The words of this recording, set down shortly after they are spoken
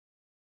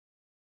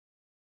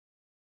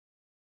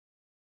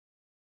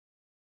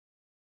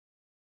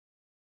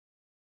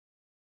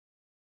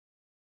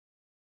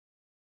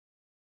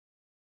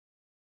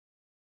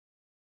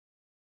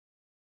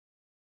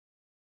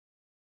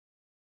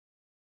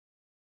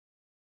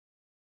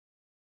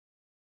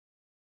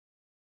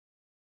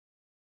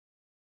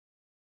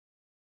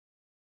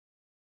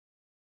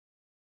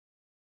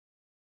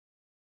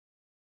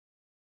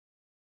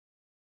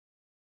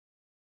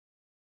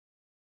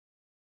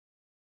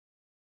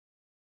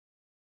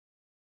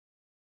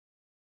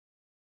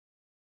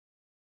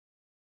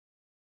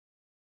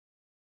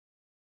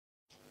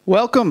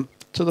Welcome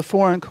to the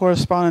Foreign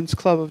Correspondents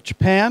Club of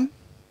Japan.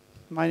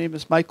 My name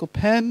is Michael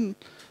Penn.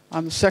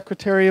 I'm the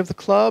secretary of the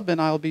club,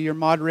 and I'll be your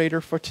moderator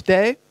for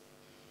today.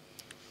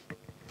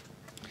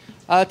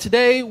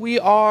 Today we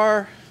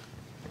are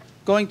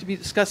going to be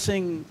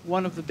discussing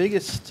one of the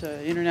biggest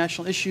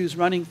international issues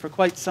running for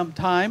quite some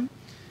time,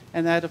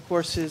 and that, of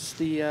course, is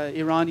the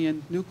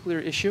Iranian nuclear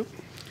issue.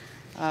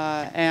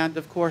 And,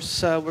 of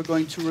course, we're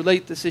going to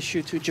relate this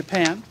issue to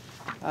Japan.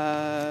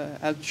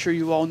 I'm sure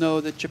you all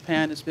know that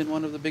Japan has been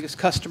one of the biggest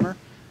customers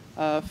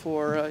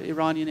for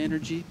Iranian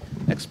energy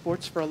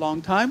exports for a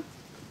long time.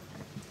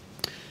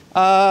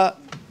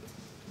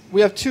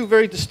 We have two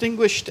very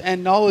distinguished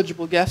and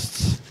knowledgeable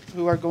guests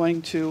who are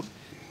going to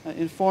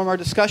inform our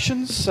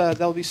discussions.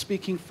 They'll be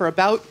speaking for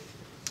about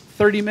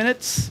 30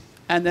 minutes,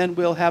 and then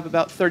we'll have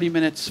about 30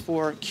 minutes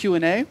for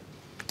Q&A.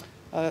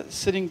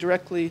 Sitting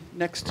directly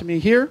next to me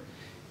here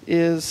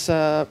is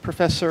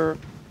Professor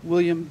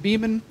William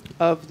Beeman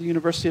of the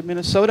University of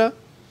Minnesota,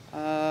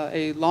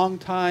 a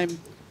longtime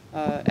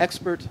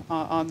expert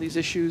on these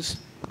issues,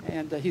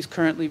 and he's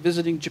currently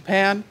visiting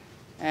Japan.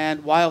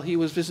 And while he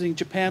was visiting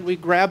Japan, we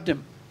grabbed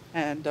him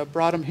and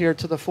brought him here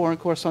to the Foreign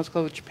Correspondents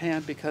Club of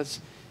Japan because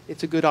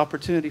it's a good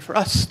opportunity for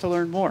us to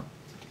learn more.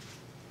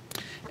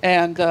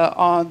 And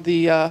on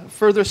the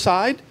further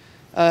side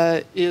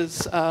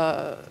is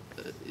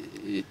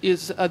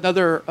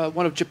another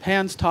one of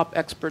Japan's top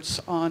experts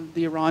on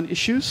the Iran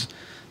issues.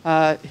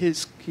 He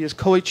is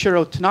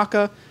Koichiro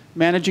Tanaka,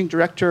 Managing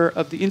Director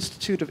of the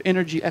Institute of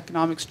Energy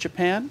Economics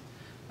Japan,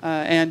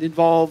 and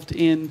involved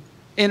in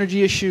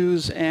energy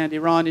issues and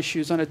Iran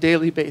issues on a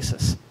daily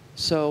basis.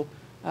 So,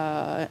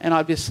 and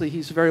obviously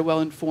he's very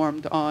well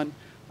informed on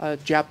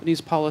Japanese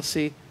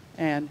policy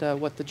and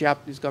what the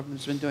Japanese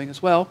government has been doing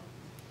as well.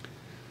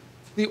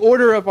 The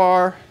order of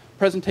our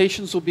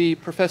presentations will be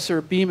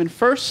Professor Beeman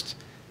first,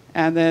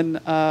 and then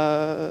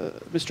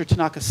Mr.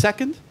 Tanaka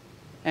second,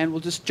 and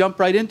we'll just jump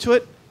right into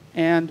it.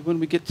 And when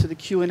we get to the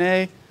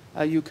Q&A,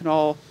 you can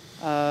all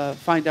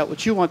find out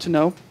what you want to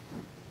know.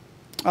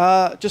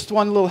 Just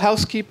one little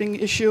housekeeping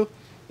issue.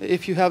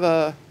 If you have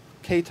a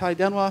keitai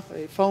denwa,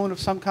 a phone of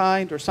some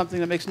kind, or something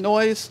that makes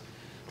noise,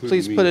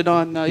 please put it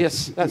on,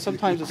 yes, that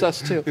sometimes it's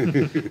us too.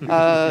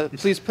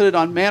 Please put it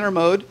on manner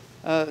mode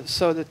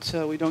so that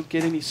we don't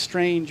get any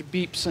strange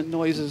beeps and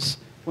noises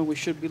when we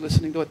should be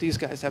listening to what these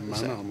guys have to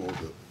say.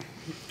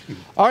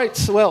 All right,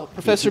 so well,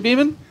 Professor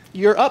Beeman,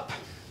 you're up.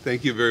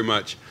 Thank you very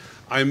much.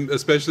 I'm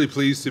especially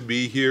pleased to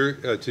be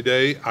here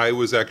today. I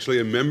was actually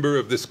a member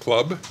of this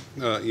club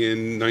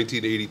in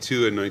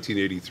 1982 and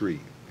 1983.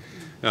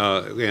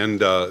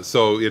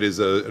 So it is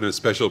a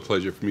special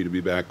pleasure for me to be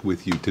back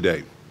with you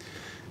today.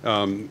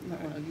 I'll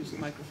use the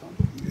microphone.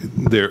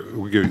 There,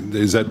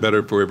 is that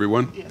better for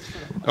everyone? Yes.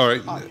 All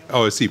right.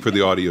 Oh, I see, for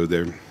the audio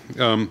there.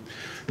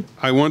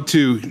 I want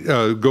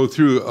to go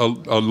through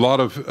a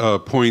lot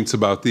of points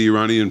about the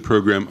Iranian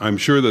program. I'm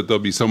sure that there'll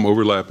be some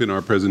overlap in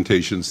our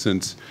presentation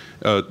since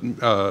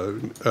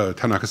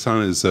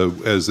Tanaka-san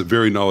is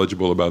very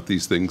knowledgeable about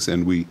these things,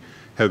 and we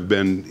have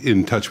been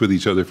in touch with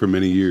each other for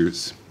many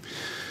years.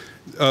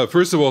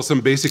 First of all, some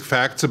basic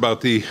facts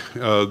about the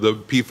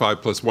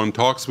P5+1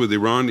 talks with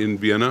Iran in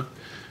Vienna.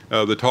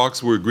 The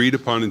talks were agreed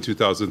upon in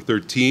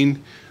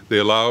 2013. They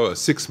allow a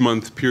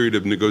 6-month period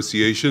of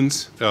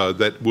negotiations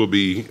that will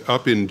be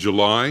up in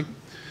July.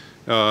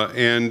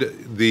 And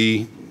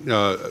the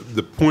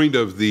point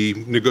of the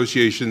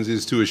negotiations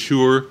is to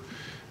assure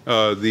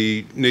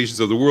the nations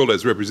of the world,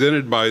 as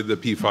represented by the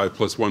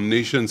P5+1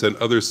 nations and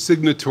other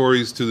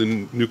signatories to the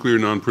Nuclear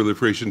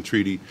Non-Proliferation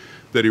Treaty,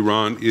 that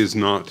Iran is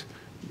not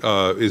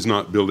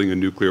building a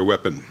nuclear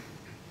weapon.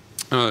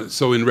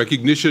 So in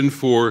recognition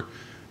for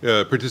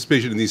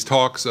participation in these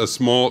talks,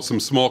 some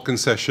small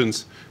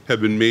concessions have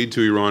been made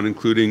to Iran,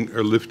 including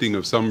a lifting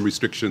of some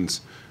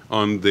restrictions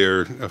on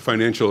their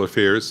financial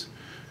affairs.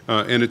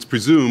 And it's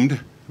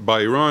presumed,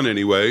 by Iran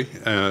anyway,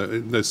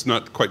 that's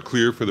not quite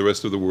clear for the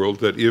rest of the world,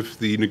 that if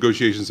the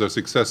negotiations are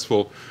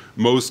successful,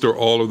 most or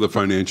all of the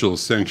financial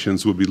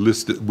sanctions will be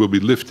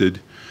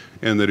lifted,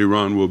 and that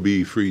Iran will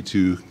be free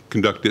to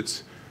conduct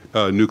its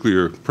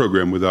nuclear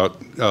program without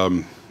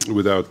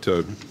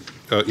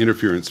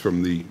interference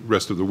from the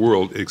rest of the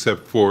world,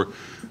 except for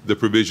the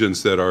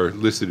provisions that are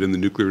listed in the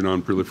Nuclear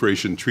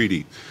Non-Proliferation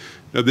Treaty.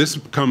 Now, this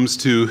comes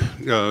to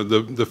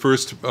the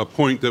first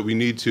point that we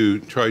need to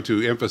try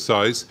to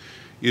emphasize,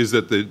 is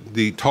that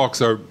the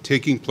talks are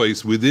taking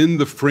place within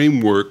the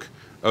framework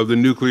of the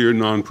Nuclear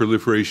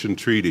Non-Proliferation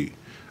Treaty.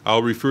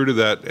 I'll refer to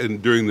that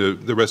during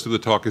the rest of the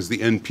talk as the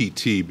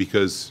NPT,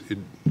 because it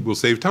will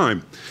save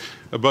time.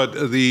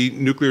 But the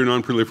Nuclear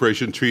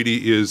Non-Proliferation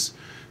Treaty is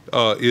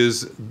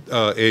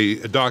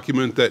a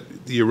document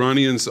that the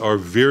Iranians are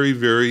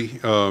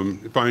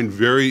find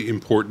very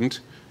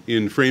important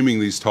in framing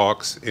these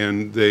talks,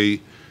 and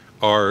they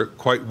are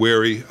quite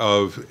wary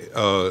of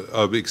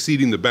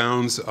exceeding the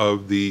bounds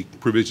of the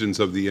provisions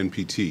of the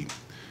NPT.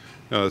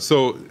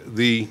 So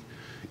the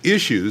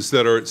issues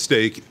that are at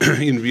stake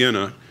in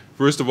Vienna,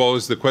 first of all,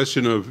 is the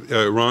question of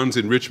Iran's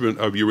enrichment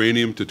of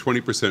uranium to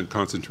 20%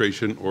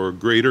 concentration or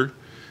greater.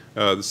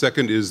 The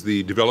second is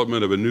the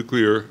development of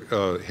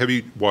a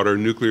heavy water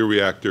nuclear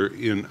reactor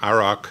in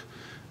Iraq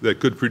that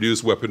could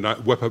produce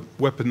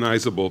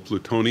weaponizable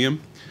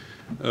plutonium.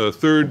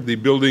 Third,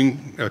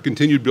 the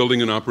continued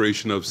building and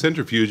operation of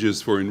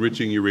centrifuges for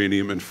enriching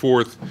uranium. And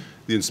fourth,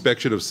 the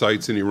inspection of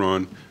sites in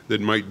Iran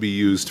that might be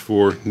used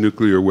for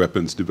nuclear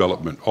weapons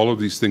development. All of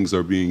these things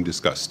are being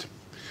discussed.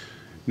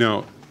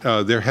 Now,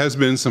 there has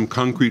been some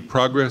concrete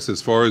progress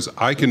as far as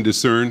I can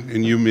discern,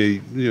 and you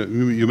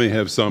may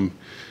have some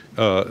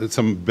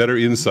better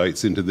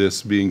insights into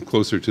this being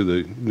closer to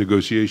the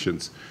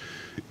negotiations.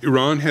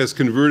 Iran has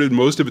converted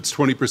most of its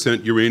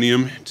 20%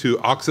 uranium to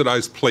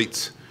oxidized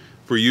plates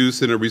for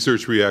use in a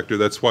research reactor.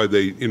 That's why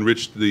they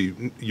enriched the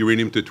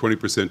uranium to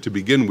 20% to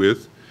begin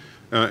with.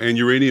 And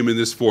uranium in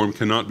this form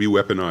cannot be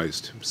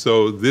weaponized.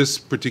 So this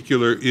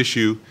particular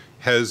issue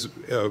has,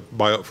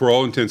 for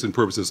all intents and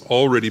purposes,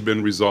 already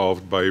been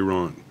resolved by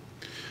Iran.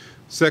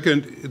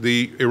 Second,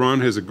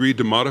 Iran has agreed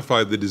to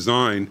modify the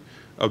design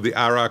of the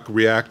Arak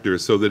reactor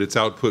so that its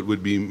output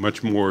would be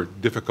much more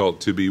difficult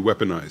to be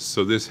weaponized.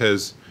 So this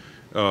has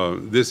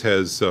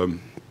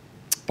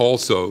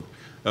also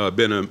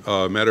been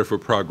a matter for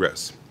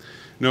progress.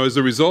 Now, as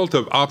a result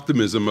of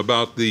optimism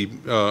about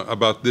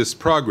this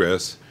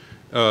progress,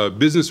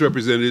 business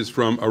representatives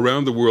from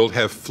around the world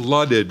have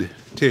flooded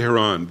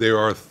Tehran. There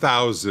are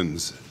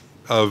thousands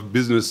of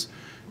business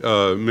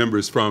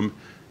members from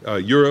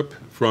Europe,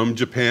 from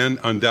Japan,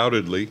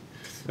 undoubtedly,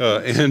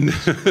 and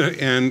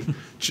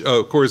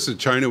of course,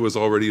 China was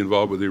already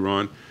involved with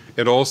Iran,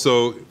 and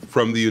also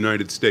from the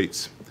United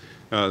States.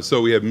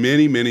 So we have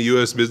many, many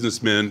U.S.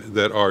 businessmen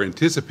that are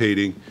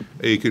anticipating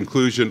a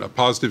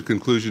positive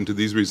conclusion to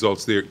these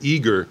results. They're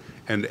eager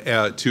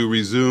to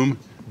resume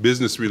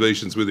business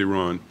relations with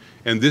Iran.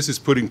 And this is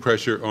putting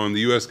pressure on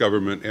the U.S.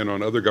 government and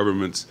on other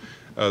governments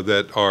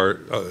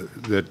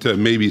that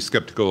may be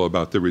skeptical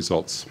about the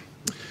results.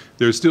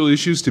 There are still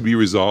issues to be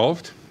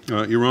resolved.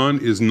 Iran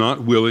is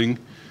not willing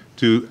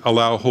to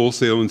allow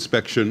wholesale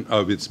inspection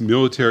of its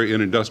military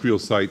and industrial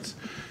sites,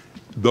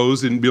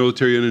 those in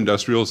military and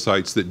industrial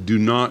sites that do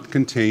not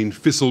contain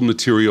fissile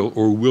material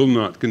or will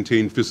not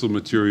contain fissile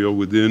material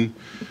within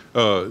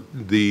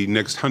the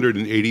next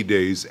 180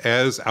 days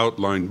as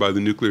outlined by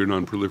the Nuclear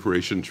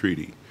Non-Proliferation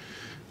Treaty.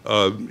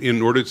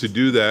 In order to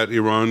do that,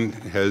 Iran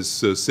has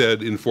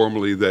said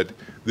informally that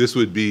this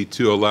would be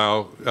to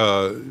allow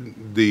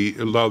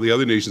the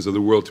other nations of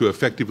the world to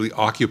effectively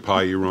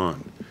occupy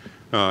Iran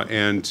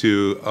and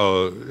to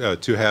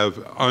have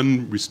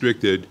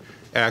unrestricted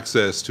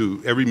access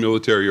to every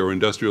military or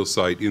industrial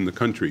site in the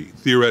country,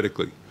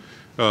 theoretically.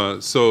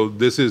 So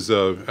this is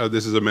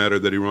a matter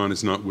that Iran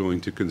is not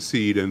willing to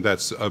concede, and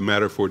that's a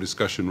matter for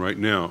discussion right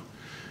now.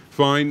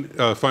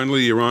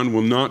 Finally, Iran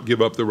will not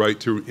give up the right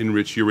to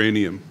enrich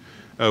uranium,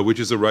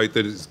 which is a right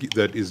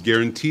that is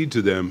guaranteed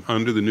to them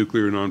under the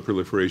Nuclear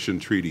Non-Proliferation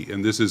Treaty.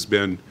 And this has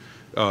been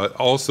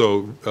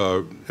also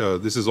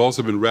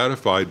been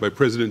ratified by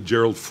President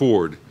Gerald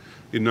Ford.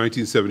 In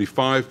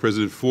 1975,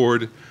 President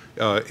Ford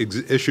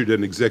issued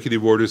an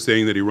executive order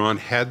saying that Iran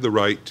had the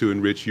right to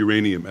enrich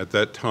uranium at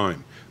that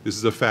time. This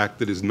is a fact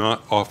that is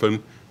not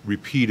often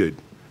repeated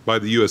by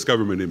the U.S.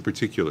 government in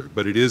particular,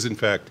 but it is in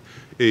fact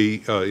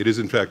a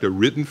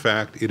written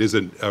fact. It is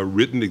a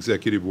written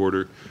executive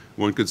order.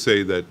 One could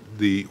say that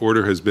the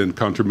order has been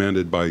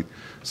countermanded by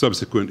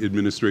subsequent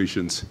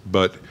administrations,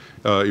 but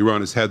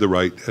Iran has had the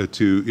right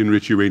to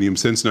enrich uranium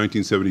since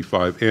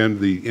 1975, and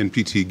the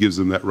NPT gives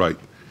them that right.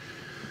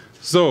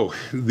 So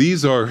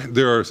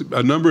there are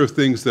a number of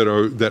things that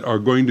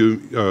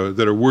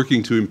are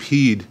working to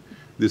impede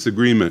this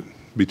agreement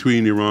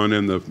between Iran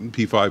and the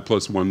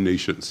P5+1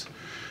 nations.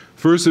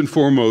 First and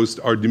foremost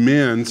are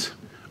demands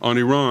on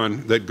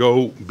Iran that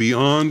go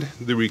beyond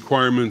the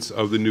requirements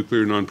of the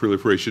Nuclear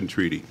Non-Proliferation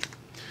Treaty.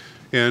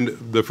 And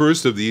the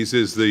first of these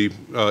is the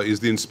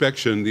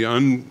inspection, the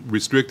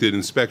unrestricted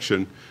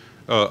inspection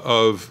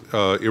of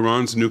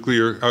Iran's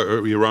military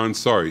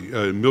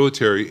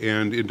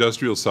and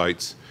industrial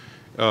sites,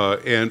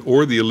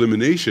 or the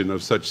elimination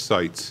of such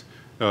sites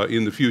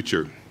in the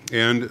future.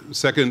 And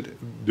second,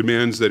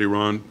 demands that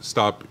Iran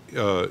stop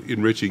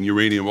enriching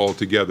uranium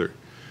altogether.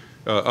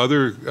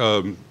 Other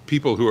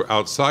people who are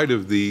outside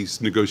of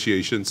these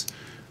negotiations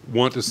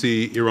want to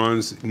see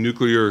Iran's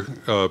nuclear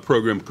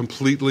program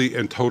completely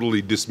and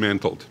totally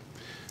dismantled.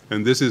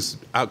 And this is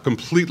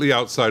completely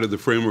outside of the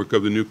framework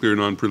of the Nuclear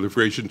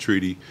Non-Proliferation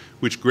Treaty,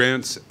 which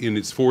grants in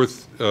its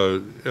fourth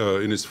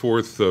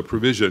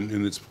provision,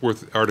 in its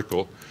fourth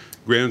article,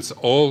 grants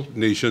all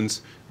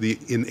nations the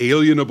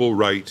inalienable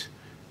right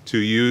to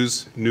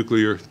use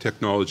nuclear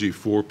technology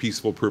for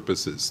peaceful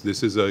purposes.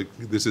 This is a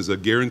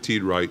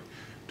guaranteed right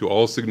to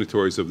all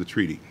signatories of the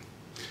treaty.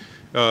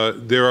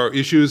 There are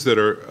issues that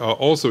are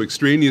also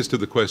extraneous to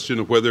the question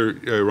of whether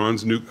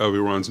Iran's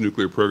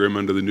nuclear program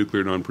under the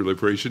Nuclear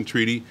Non-Proliferation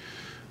Treaty.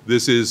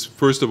 This is,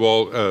 first of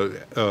all,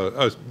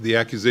 the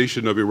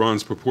accusation of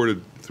Iran's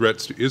purported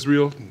threats to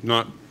Israel,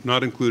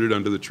 not included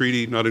under the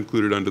treaty, not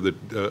included under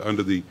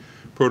the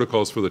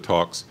protocols for the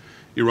talks.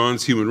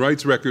 Iran's human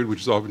rights record,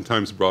 which is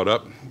oftentimes brought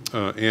up,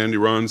 and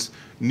Iran's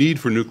need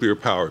for nuclear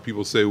power.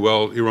 People say,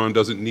 well, Iran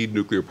doesn't need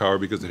nuclear power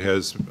because it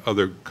has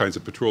other kinds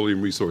of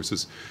petroleum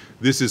resources.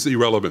 This is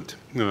irrelevant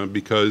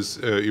because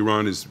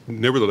Iran is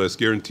nevertheless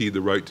guaranteed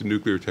the right to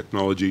nuclear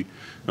technology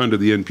under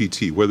the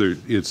NPT. Whether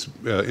its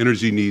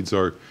energy needs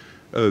are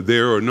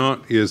there or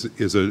not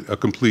is a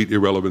complete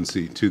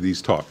irrelevancy to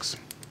these talks.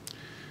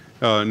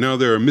 Now,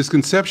 there are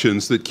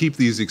misconceptions that keep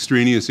these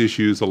extraneous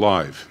issues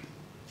alive.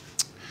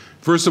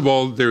 First of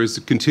all, there is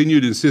a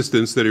continued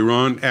insistence that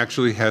Iran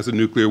actually has a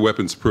nuclear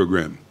weapons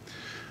program.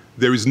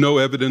 There is no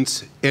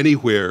evidence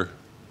anywhere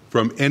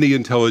from any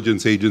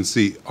intelligence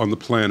agency on the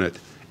planet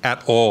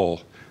at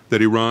all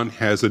that Iran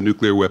has a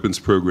nuclear weapons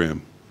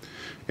program.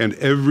 And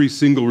every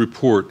single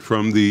report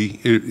from the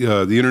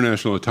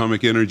International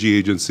Atomic Energy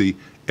Agency,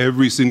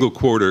 every single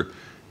quarter,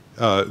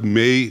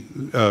 may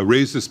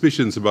raise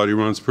suspicions about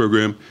Iran's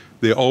program.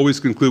 They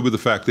always conclude with the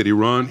fact that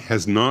Iran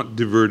has not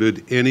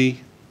diverted any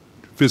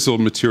fissile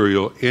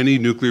material, any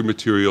nuclear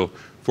material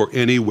for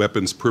any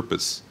weapons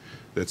purpose.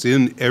 That's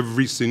in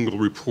every single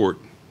report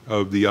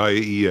of the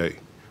IAEA,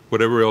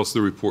 whatever else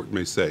the report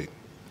may say.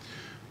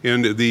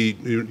 And the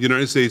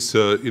United States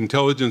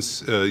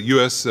intelligence,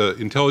 U.S.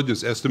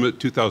 intelligence estimate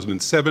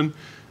 2007,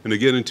 and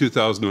again in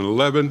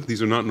 2011,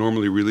 these are not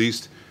normally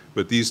released,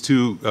 but these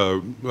two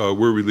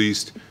were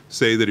released,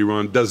 say that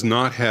Iran does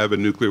not have a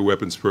nuclear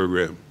weapons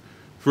program.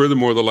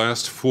 Furthermore, the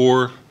last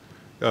four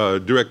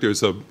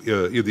directors of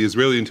the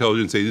Israeli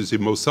intelligence agency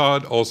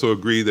Mossad also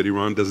agree that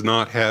Iran does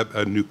not have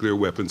a nuclear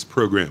weapons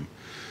program.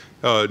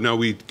 Now,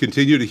 we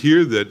continue to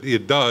hear that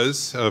it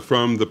does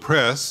from the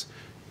press,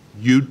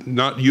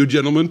 not you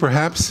gentlemen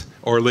perhaps,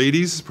 or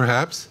ladies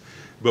perhaps,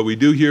 but we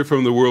do hear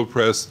from the world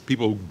press,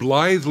 people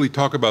blithely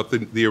talk about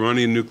the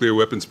Iranian nuclear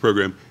weapons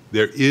program.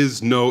 There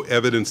is no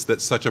evidence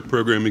that such a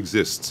program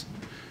exists.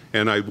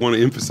 And I want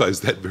to emphasize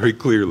that very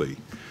clearly.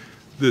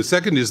 The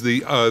second is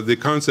the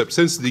concept,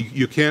 since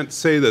you can't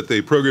say that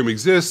the program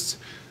exists,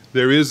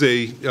 there is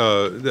a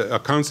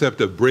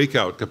concept of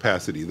breakout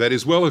capacity. That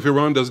is, well, if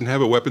Iran doesn't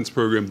have a weapons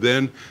program,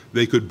 then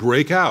they could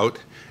break out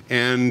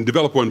and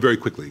develop one very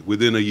quickly,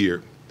 within a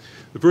year.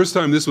 The first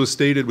time this was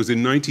stated was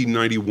in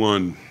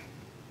 1991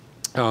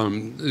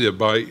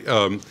 by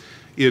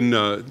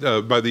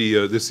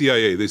the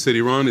CIA. They said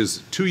Iran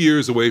is 2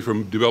 years away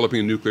from developing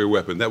a nuclear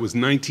weapon. That was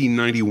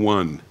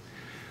 1991.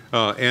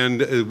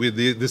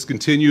 This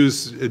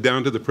continues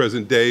down to the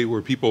present day,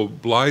 where people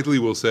blithely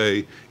will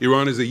say,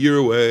 Iran is a year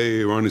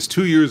away, Iran is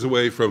 2 years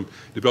away from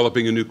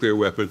developing a nuclear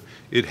weapon.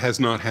 It has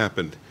not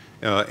happened.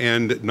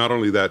 And not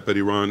only that, but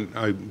Iran,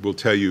 I will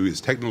tell you, is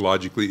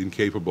technologically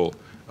incapable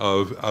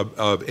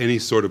of any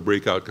sort of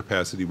breakout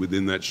capacity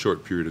within that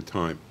short period of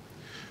time,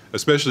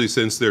 especially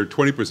since their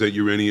 20%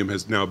 uranium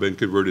has now been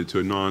converted to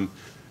a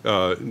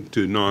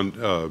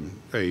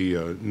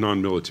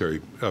non-military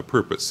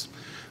purpose.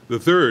 The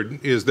third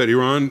is that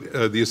Iran,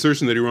 the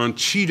assertion that Iran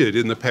cheated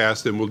in the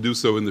past and will do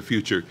so in the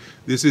future.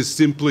 This is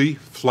simply,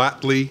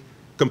 flatly,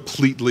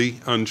 completely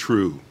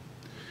untrue.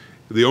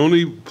 The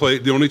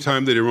only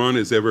time that Iran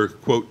has ever,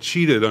 quote,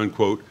 cheated,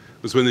 unquote,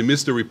 was when they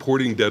missed a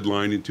reporting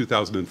deadline in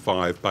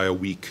 2005 by a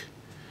week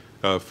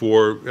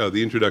for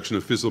the introduction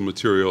of fissile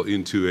material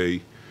into a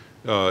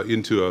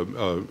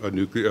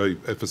nuclear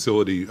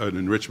facility, an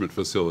enrichment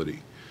facility.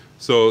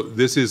 So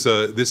this is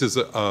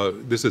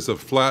a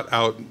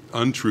flat-out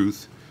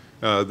untruth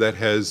that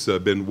has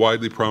been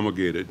widely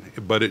promulgated,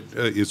 but it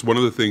is one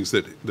of the things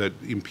that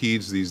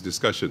impedes these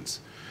discussions.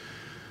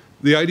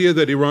 The idea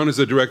that Iran is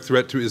a direct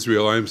threat to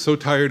Israel, I am so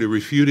tired of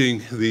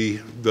refuting the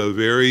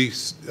very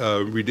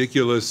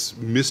ridiculous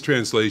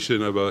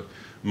mistranslation of a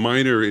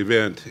minor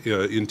event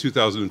in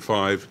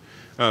 2005,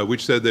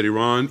 which said that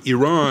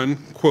Iran,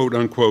 quote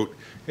unquote,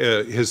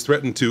 has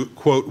threatened to,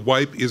 quote,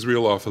 wipe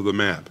Israel off of the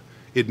map.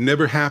 It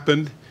never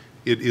happened.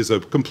 It is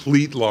a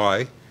complete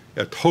lie,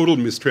 a total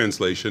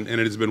mistranslation, and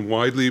it has been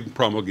widely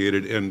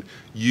promulgated and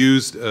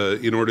used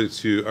in order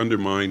to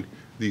undermine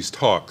these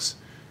talks.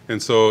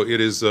 And so it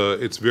is,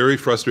 it's very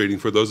frustrating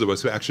for those of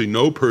us who actually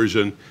know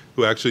Persian,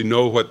 who actually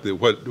know what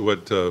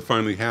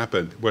finally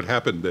happened, what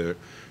happened there,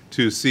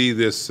 to see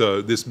this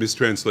this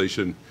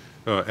mistranslation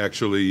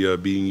actually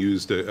being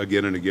used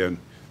again and again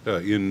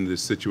in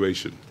this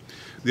situation.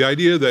 The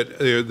idea that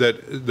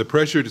that the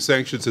pressure to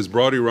sanctions has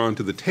brought Iran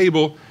to the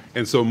table,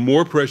 and so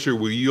more pressure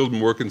will yield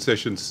more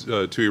concessions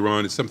to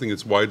Iran, is something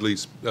that's widely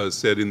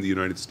said in the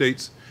United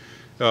States.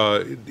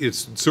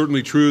 It's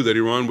certainly true that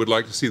Iran would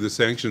like to see the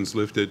sanctions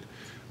lifted.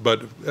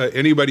 But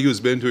anybody who's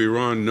been to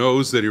Iran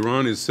knows that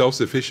Iran is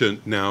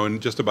self-sufficient now in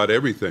just about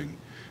everything.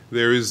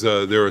 There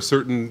are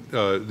certain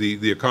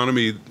the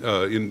economy,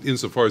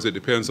 insofar as it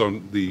depends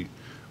on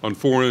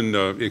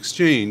foreign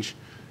exchange,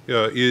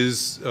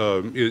 is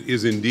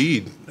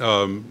indeed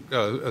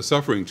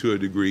suffering to a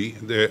degree.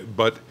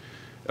 But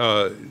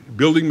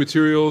building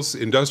materials,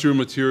 industrial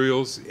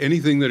materials,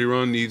 anything that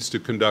Iran needs to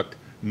conduct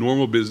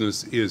normal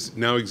business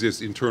now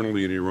exists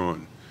internally in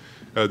Iran.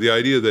 The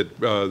idea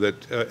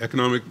that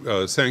economic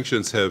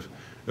sanctions have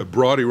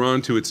brought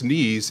Iran to its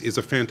knees is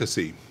a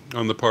fantasy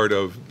on the part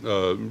of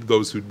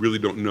those who really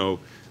don't know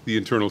the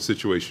internal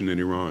situation in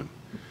Iran.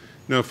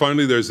 Now,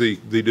 finally, there's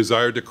the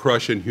desire to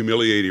crush and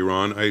humiliate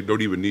Iran. I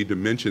don't even need to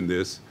mention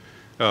this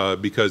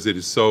because it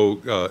is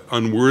so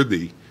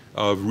unworthy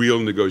of real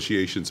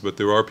negotiations, but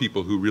there are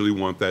people who really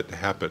want that to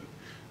happen.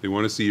 They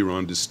want to see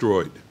Iran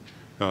destroyed,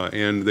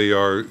 and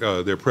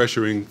they're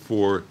pressuring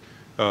for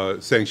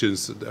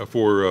sanctions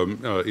for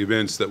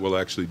events that will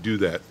actually do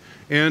that.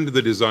 And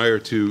the desire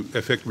to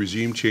effect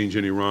regime change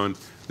in Iran.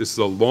 This is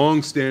a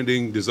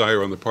long-standing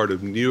desire on the part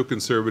of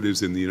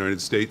neoconservatives in the United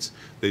States.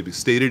 They've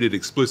stated it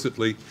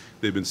explicitly.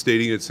 They've been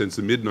stating it since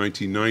the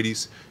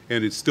mid-1990s,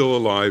 and it's still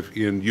alive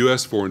in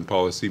U.S. foreign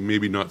policy,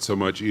 maybe not so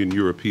much in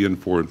European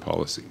foreign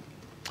policy.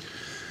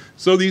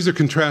 So these are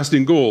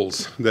contrasting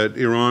goals that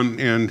Iran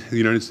and the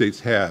United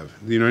States have.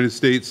 The United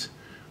States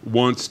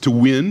wants to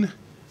win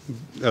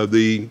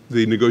the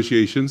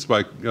negotiations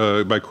by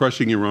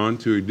crushing Iran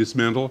to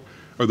dismantle,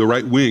 or the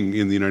right wing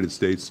in the United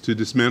States, to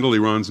dismantle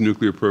Iran's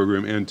nuclear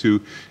program and to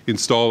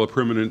install a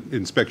permanent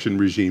inspection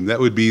regime. That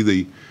would be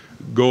the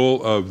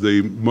goal of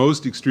the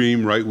most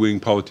extreme right-wing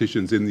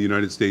politicians in the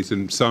United States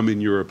and some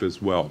in Europe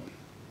as well.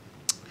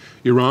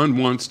 Iran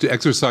wants to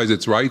exercise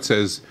its rights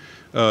as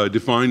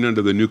defined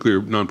under the Nuclear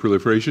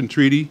Non-Proliferation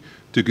Treaty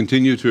to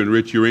continue to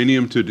enrich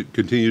uranium, to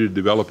continue to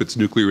develop its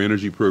nuclear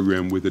energy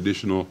program with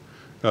additional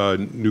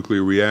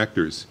nuclear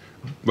reactors.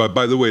 But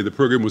by the way, the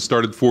program was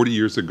started 40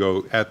 years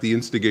ago at the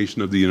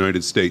instigation of the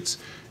United States.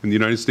 And the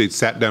United States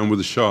sat down with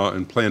the Shah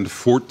and planned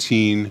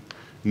 14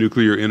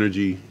 nuclear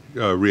energy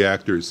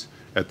reactors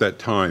at that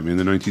time in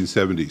the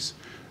 1970s.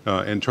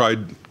 And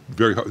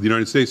the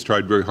United States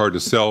tried very hard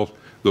to sell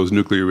those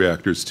nuclear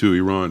reactors to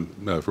Iran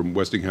from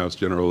Westinghouse,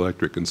 General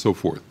Electric, and so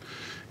forth.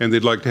 And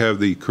they'd like to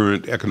have the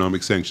current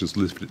economic sanctions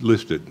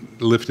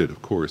lifted,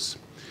 of course.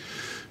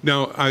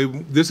 Now,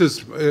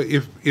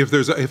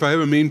 if I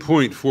have a main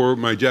point for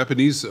my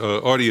Japanese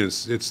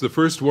audience, it's the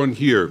first one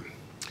here.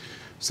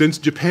 Since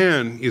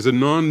Japan is a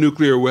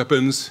non-nuclear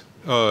weapons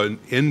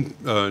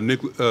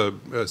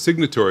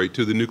signatory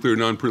to the Nuclear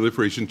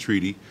Non-Proliferation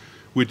Treaty,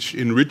 which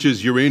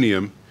enriches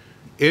uranium,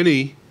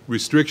 any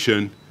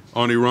restriction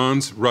on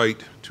Iran's right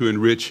to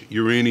enrich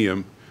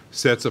uranium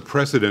sets a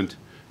precedent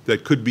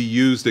that could be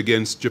used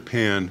against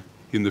Japan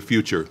in the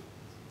future.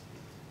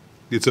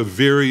 It's a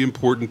very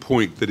important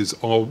point that is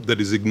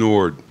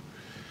ignored.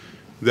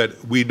 That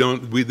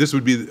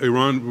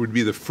Iran would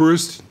be the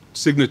first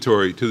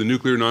signatory to the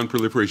Nuclear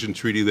Non-Proliferation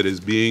Treaty that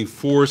is being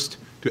forced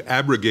to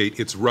abrogate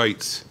its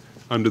rights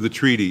under the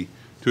treaty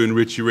to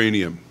enrich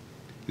uranium.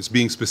 It's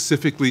being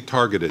specifically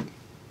targeted.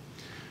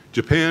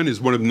 Japan is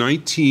one of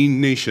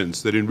 19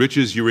 nations that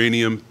enriches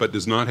uranium but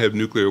does not have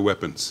nuclear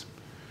weapons.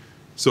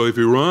 So if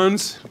Iran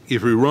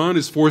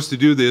is forced to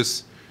do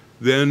this,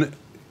 then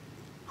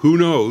who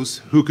knows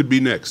who could be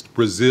next?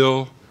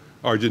 Brazil,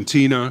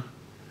 Argentina,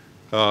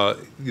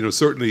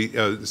 certainly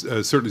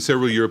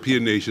several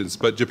European nations.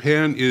 But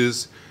Japan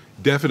is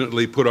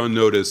definitely put on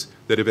notice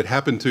that if it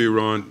happened to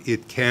Iran,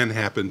 it can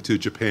happen to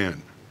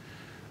Japan.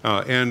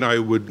 And I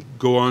would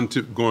go on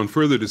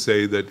further to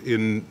say that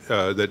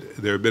that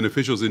there have been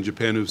officials in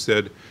Japan who've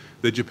said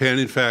that Japan,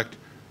 in fact,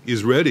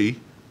 is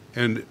ready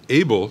and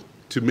able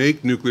to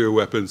make nuclear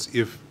weapons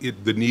if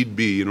the need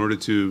be in order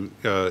to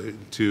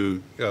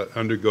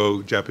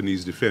undergo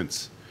Japanese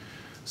defense.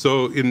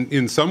 So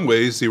in some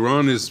ways,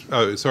 Japan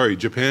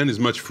is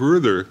much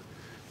further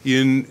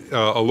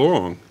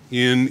along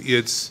in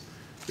its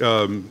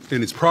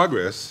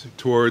progress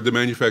toward the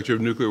manufacture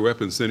of nuclear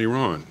weapons than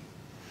Iran.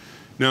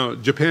 Now,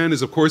 Japan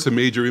is, of course, a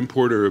major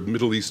importer of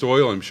Middle East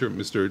oil. I'm sure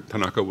Mr.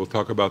 Tanaka will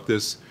talk about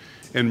this.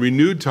 And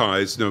renewed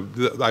ties,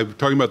 I'm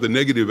talking about the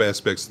negative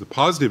aspects. The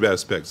positive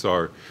aspects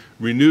are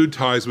renewed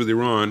ties with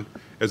Iran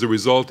as a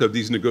result of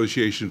these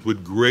negotiations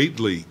would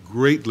greatly,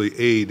 greatly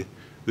aid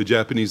the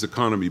Japanese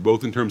economy,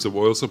 both in terms of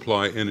oil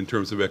supply and in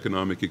terms of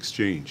economic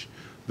exchange.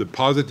 The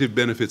positive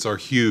benefits are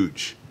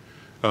huge.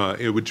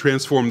 It would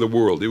transform the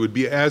world. It would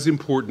be as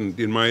important,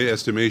 in my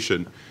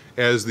estimation,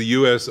 as the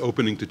U.S.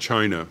 opening to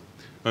China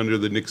under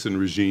the Nixon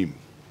regime.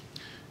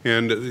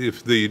 And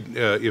if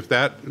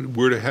that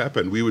were to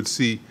happen, we would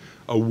see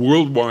a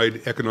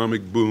worldwide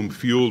economic boom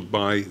fueled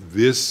by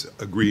this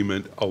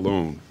agreement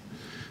alone.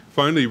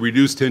 Finally,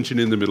 reduced tension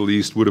in the Middle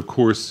East would, of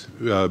course,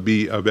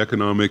 be of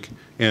economic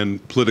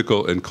and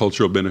political and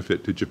cultural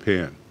benefit to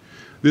Japan.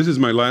 This is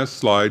my last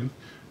slide.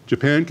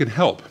 Japan can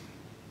help.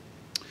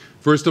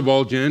 First of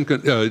all,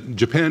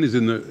 Japan is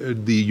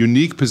in the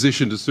unique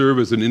position to serve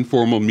as an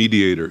informal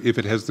mediator if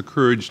it has the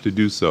courage to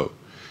do so.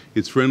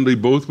 It's friendly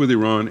both with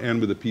Iran and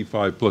with the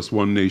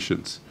P5+1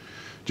 nations.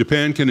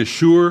 Japan can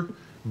assure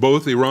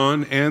both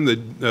Iran and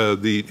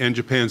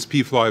Japan's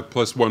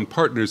P5+1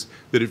 partners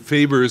that it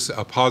favors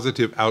a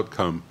positive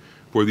outcome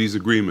for these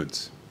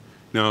agreements.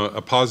 Now,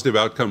 a positive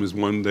outcome is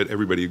one that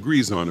everybody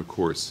agrees on, of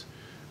course,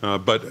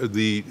 but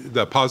the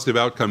positive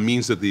outcome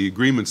means that the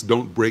agreements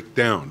don't break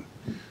down.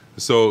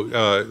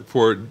 So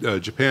for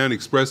Japan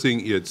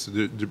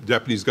the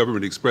Japanese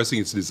government expressing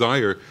its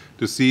desire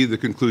to see the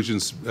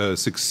conclusions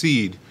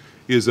succeed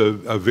is a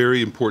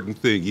very important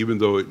thing, even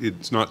though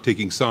it's not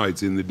taking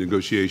sides in the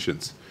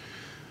negotiations.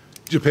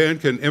 Japan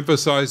can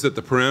emphasize that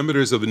the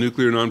parameters of the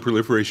Nuclear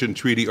Non-Proliferation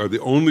Treaty are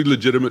the only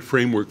legitimate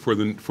framework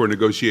for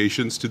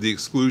negotiations, to the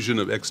exclusion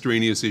of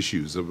extraneous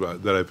issues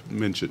that I've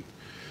mentioned.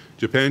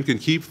 Japan can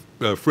keep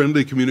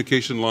friendly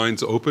communication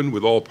lines open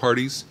with all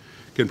parties,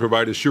 can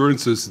provide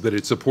assurances that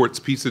it supports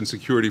peace and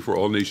security for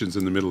all nations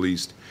in the Middle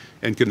East,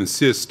 and can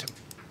insist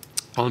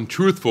on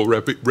truthful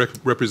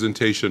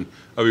representation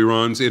of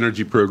Iran's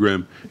energy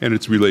program and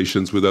its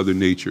relations with other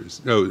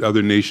nations.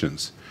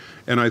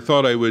 And I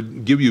thought I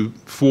would give you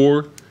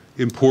 4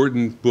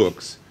 important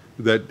books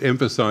that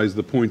emphasize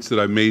the points that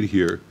I've made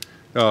here.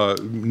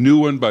 New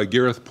one by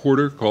Gareth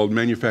Porter called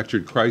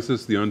Manufactured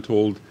Crisis, The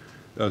Untold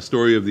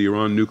Story of the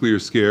Iran Nuclear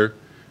Scare.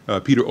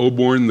 Peter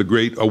Oborn, the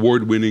great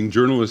award-winning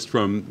journalist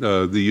from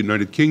the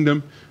United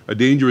Kingdom, A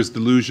Dangerous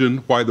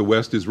Delusion, Why the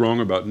West is Wrong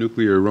About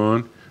Nuclear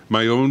Iran.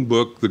 My own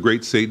book, The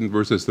Great Satan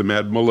versus the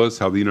Mad Mullahs,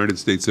 How the United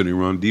States and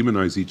Iran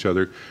Demonize Each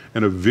Other,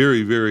 and a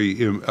very,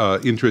 very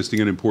interesting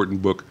and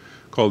important book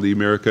called The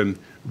American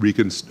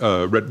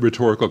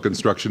Rhetorical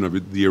Construction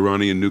of the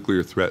Iranian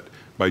Nuclear Threat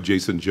by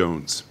Jason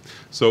Jones.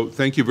 So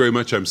thank you very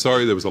much. I'm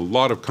sorry there was a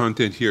lot of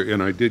content here,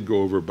 and I did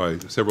go over by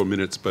several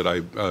minutes, but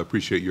I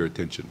appreciate your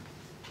attention.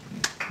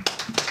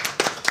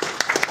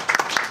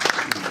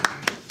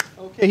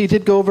 Okay, he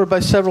did go over by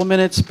several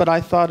minutes, but I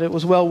thought it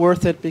was well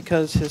worth it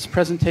because his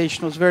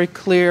presentation was very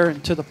clear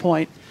and to the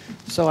point.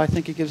 So I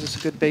think it gives us a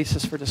good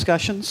basis for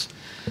discussions.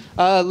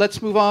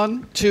 Let's move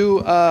on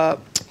to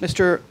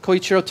Mr.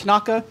 Koichiro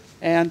Tanaka,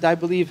 and I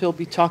believe he'll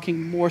be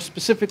talking more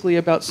specifically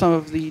about some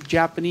of the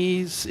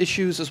Japanese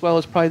issues as well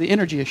as probably the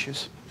energy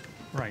issues.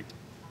 Right.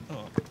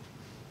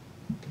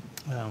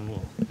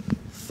 Well,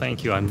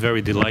 thank you. I'm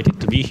very delighted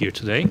to be here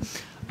today.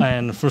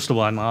 And first of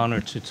all, I'm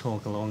honored to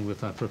talk along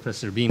with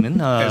Professor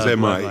Beeman. As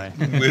am I.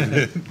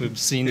 We've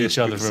seen each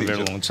other for a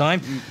very long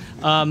time.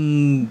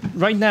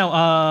 Right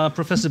now,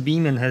 Professor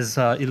Beeman has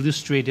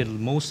illustrated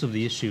most of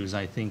the issues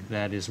I think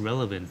that is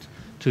relevant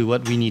to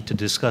what we need to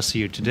discuss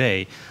here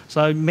today.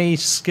 So I may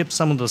skip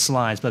some of the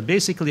slides, but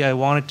basically I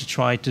wanted to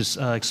try to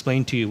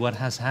explain to you what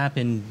has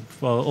happened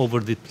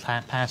over the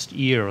past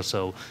year or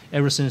so,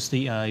 ever since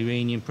the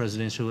Iranian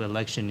presidential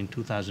election in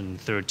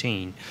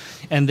 2013.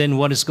 And then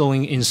what is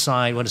going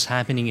inside, what is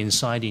happening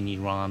inside in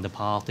Iran, the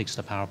politics,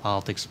 the power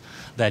politics,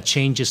 that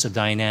changes the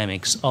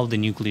dynamics of the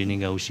nuclear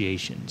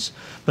negotiations.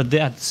 But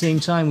at the same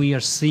time, we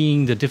are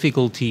seeing the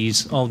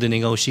difficulties of the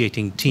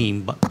negotiating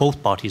team,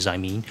 both parties I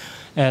mean,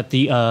 at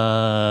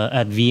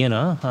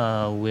Vienna,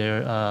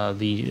 where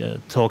the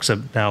talks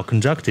are now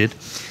conducted.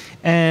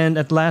 And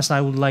at last, I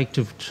would like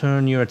to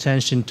turn your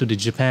attention to the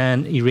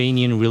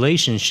Japan-Iranian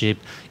relationship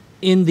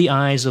in the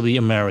eyes of the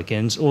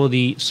Americans, or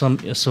some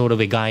sort of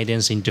a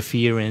guidance,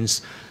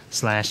 interference,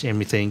 /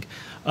 everything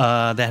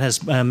that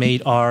has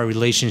made our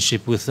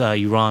relationship with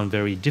Iran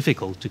very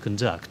difficult to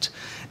conduct.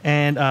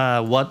 And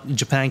what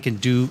Japan can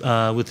do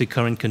with the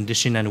current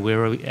condition, and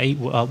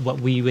what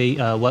we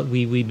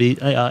will be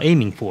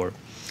aiming for.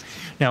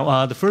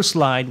 Now, the first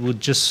slide would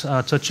just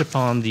touch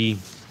upon the.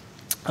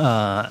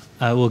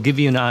 I will give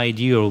you an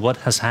idea of what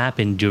has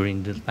happened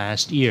during the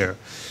past year.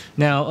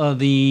 Now,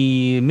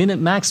 the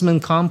maximum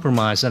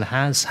compromise that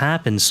has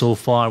happened so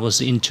far was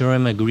the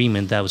interim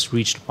agreement that was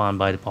reached upon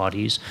by the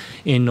parties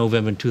in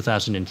November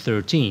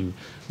 2013.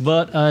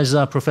 But as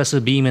Professor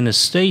Beeman has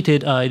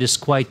stated, it is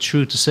quite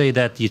true to say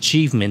that the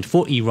achievement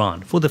for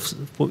Iran,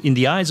 in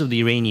the eyes of the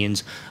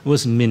Iranians,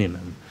 was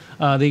minimum.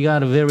 They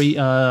got a very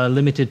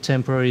limited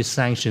temporary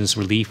sanctions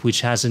relief,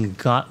 which hasn't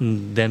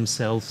gotten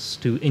themselves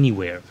to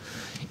anywhere.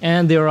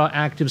 And there are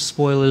active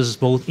spoilers,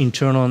 both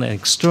internal and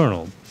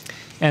external.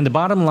 And the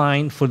bottom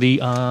line for the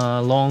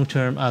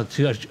long-term,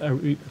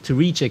 to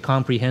reach a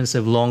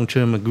comprehensive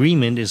long-term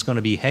agreement is going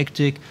to be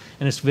hectic,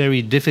 and it's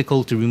very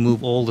difficult to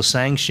remove all the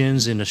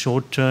sanctions in the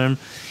short term.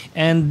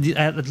 And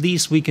at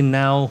least we can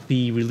now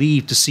be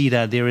relieved to see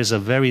that there is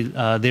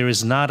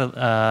not an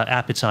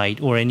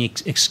appetite or any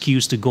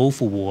excuse to go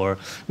for war,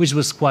 which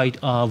was quite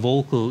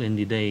vocal in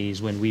the days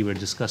when we were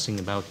discussing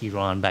about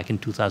Iran back in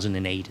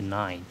 2008 and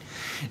 9.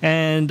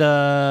 And,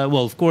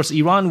 well, of course,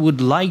 Iran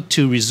would like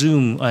to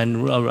resume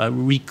and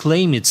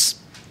reclaim its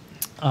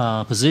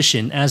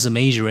position as a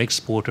major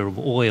exporter of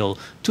oil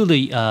to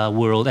the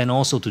world and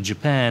also to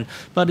Japan,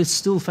 but it's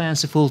still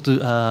fanciful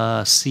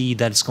to see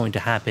that it's going to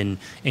happen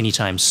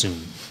anytime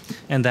soon.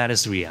 And that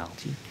is the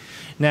reality.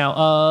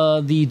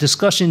 Now, the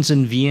discussions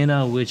in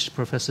Vienna, which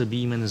Professor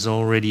Beeman has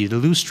already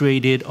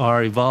illustrated,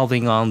 are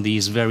evolving on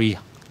these very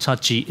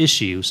touchy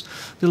issues.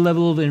 The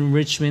level of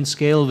enrichment,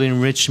 scale of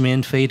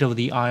enrichment, fate of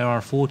the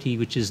IR-40,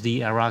 which is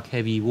the Iraq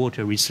Heavy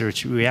Water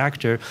Research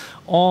Reactor,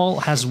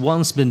 all has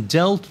once been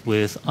dealt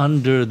with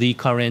under the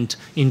current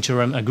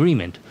interim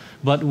agreement.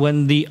 But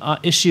when the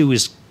issue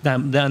is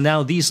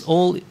now these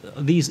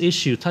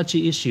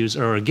touchy issues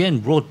are again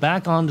brought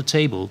back on the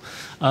table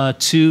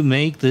to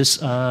make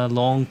this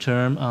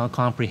long-term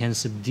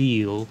comprehensive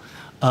deal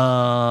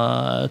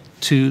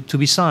to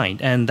be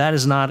signed, and that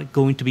is not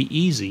going to be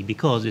easy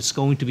because it's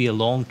going to be a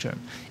long term.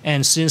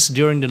 And since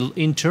during the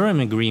interim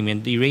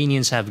agreement the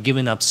Iranians have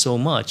given up so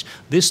much,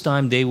 this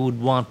time they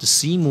would want to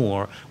see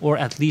more, or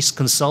at least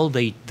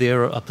consolidate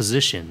their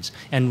positions,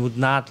 and would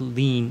not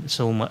lean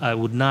so much.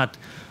 Would not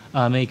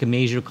make a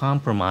major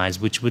compromise,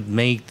 which would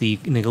make the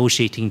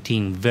negotiating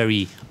team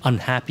very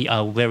unhappy,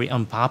 very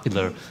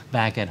unpopular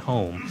back at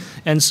home.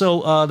 And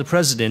so the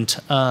president,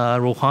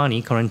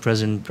 Rouhani, current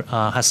president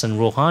Hassan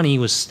Rouhani,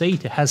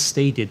 has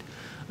stated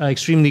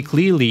extremely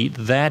clearly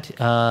that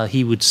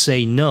he would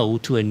say no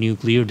to a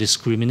nuclear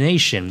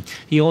discrimination.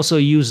 He also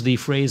used the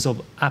phrase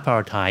of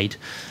apartheid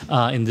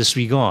in this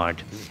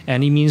regard.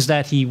 And he means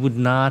that he would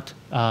not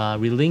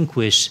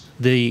relinquish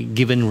the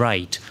given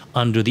right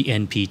under the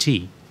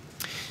NPT.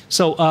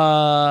 So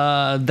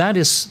that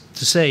is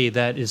to say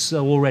that it's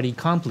already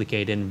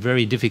complicated and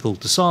very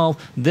difficult to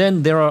solve.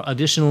 Then there are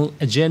additional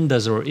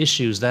agendas or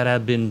issues that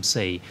have been,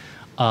 say,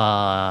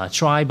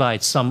 tried by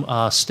some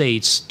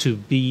states to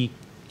be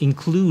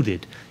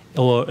included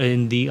or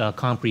in the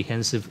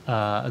comprehensive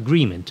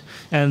agreement.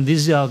 And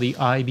these are the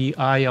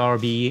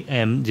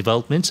IRBM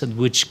developments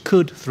which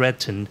could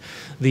threaten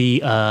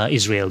the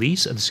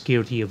Israelis, the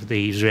security of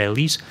the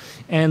Israelis.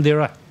 And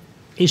there are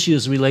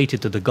issues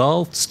related to the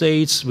Gulf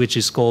states, which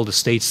is called the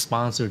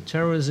state-sponsored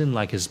terrorism,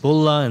 like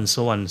Hezbollah and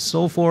so on and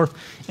so forth.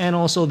 And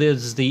also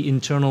there's the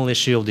internal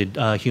issue of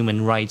the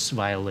human rights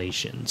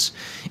violations.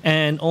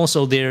 And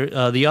also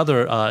the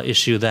other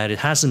issue that it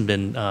hasn't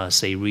been,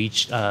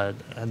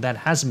 that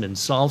hasn't been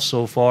solved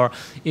so far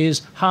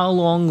is how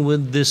long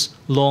would this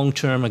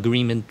long-term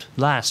agreement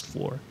last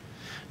for?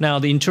 Now,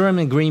 the interim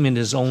agreement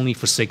is only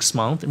for 6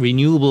 months,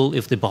 renewable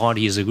if the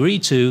party is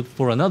agreed to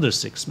for another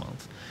 6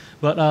 months.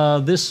 But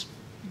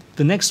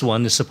the next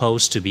one is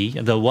supposed to be,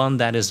 the one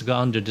that is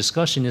under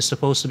discussion is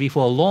supposed to be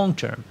for a long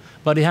term,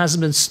 but it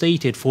hasn't been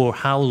stated for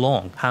how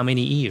long, how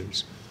many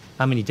years,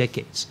 how many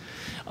decades.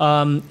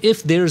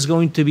 If there's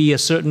going to be a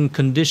certain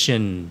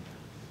condition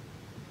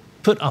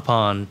put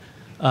upon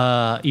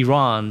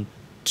Iran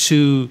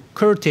to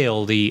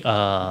curtail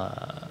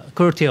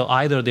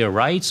either their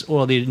rights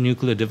or their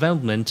nuclear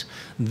development,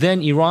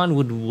 then Iran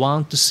would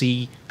want to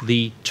see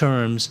the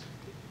terms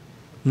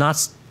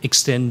not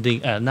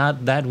extending,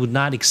 that would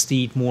not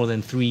exceed more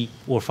than 3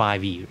 or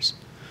 5 years.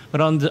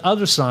 But on the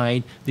other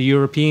side, the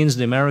Europeans,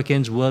 the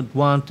Americans would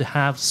want to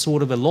have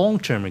sort of a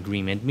long-term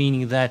agreement,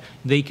 meaning that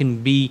they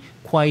can be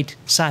quite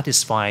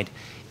satisfied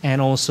and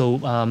also,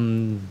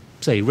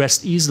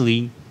 rest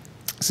easily,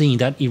 seeing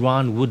that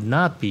Iran would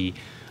not be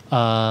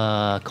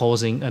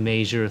causing a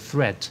major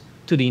threat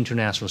to the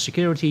international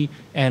security,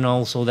 and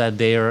also that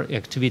their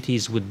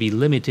activities would be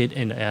limited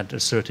at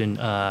a certain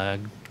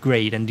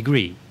grade and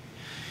degree.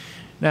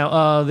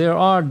 Now, there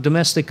are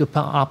domestic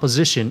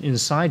opposition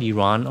inside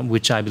Iran,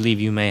 which I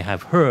believe you may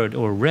have heard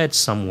or read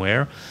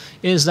somewhere,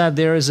 is that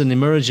there is an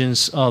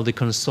emergence of the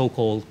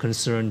so-called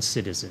concerned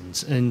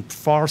citizens. In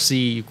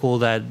Farsi, you call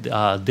that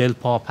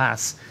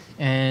delpapasi,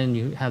 and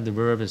you have the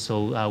verb,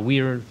 so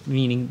we are,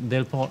 meaning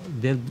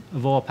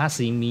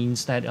delpapasi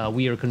means that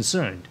we are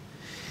concerned.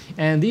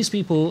 And these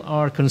people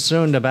are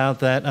concerned about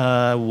that.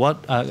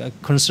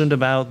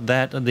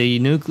 The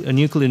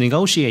nuclear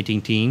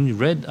negotiating team,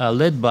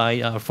 led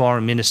by our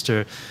Foreign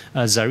Minister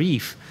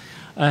Zarif,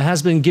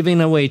 has been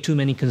giving away too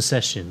many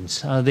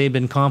concessions. They've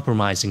been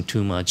compromising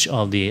too much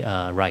of the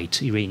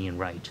Iranian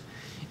right,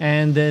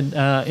 and then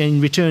in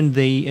return,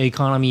 the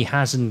economy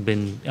hasn't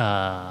been,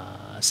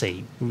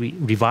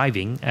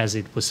 reviving as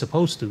it was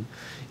supposed to.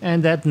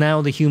 And that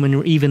now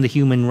even the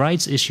human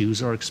rights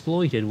issues are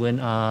exploited when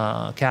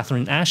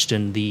Catherine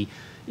Ashton, the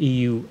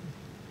EU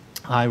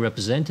High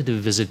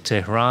Representative, visited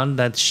Tehran,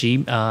 that she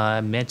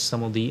met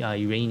some of the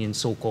Iranian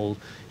so-called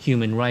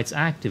human rights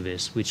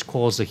activists, which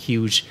caused a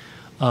huge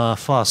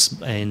fuss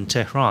in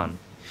Tehran.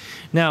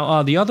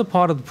 Now, the other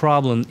part of the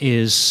problem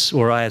is,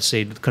 or I'd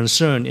say the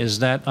concern, is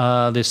that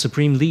the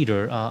supreme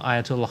leader,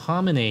 Ayatollah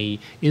Khamenei,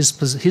 his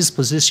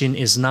position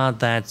is not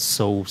that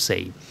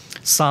solid.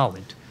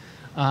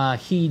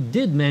 He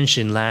did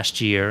mention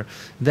last year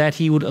that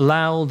he would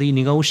allow the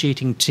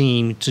negotiating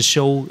team to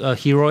show a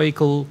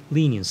heroical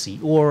leniency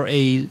or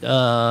a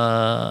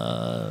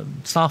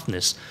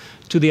softness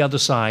to the other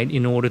side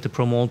in order to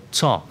promote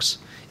talks.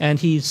 And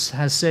he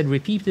has said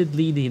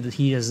repeatedly that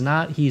he is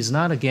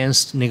not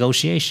against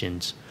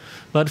negotiations.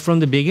 But from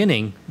the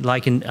beginning,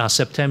 like in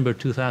September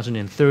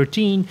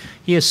 2013,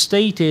 he has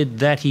stated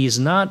that he is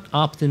not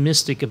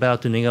optimistic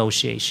about the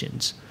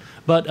negotiations.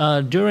 But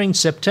during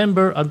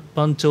September up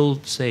until,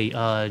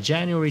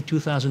 January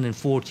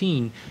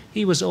 2014,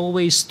 he was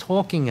always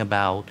talking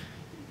about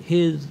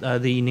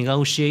the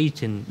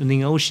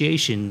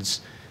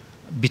negotiations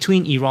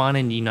between Iran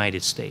and the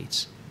United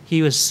States. He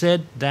has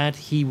said that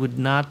he would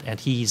not, and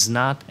he is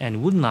not,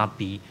 and would not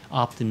be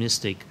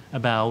optimistic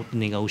about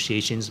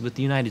negotiations with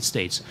the United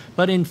States.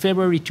 But in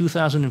February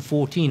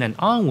 2014 and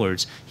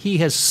onwards, he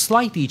has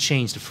slightly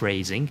changed the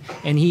phrasing,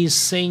 and he is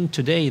saying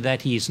today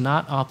that he is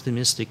not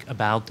optimistic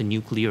about the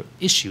nuclear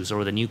issues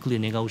or the nuclear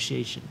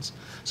negotiations.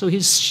 So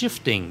he's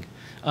shifting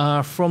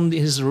from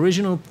his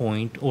original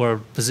point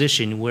or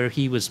position where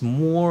he was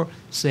more,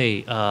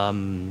 say,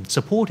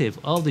 supportive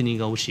of the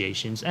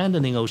negotiations and the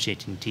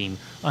negotiating team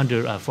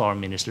under Foreign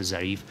Minister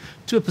Zarif,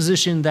 to a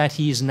position that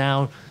he is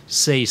now,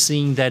 say,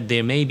 seeing that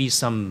there may be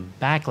some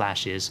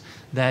backlashes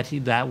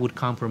that would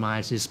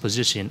compromise his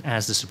position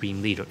as the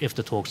supreme leader if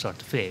the talks are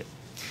to fail.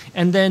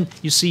 And then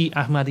you see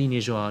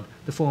Ahmadinejad,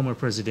 the former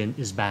president,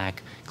 is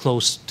back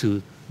close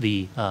to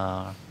the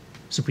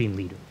supreme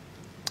leader.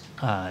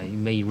 You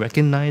may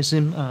recognize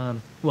him.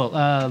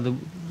 The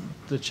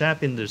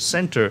chap in the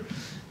center,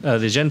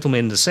 the gentleman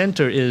in the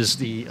center is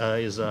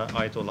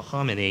Ayatollah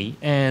Khamenei,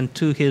 and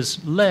to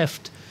his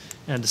left,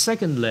 and the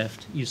second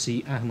left, you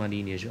see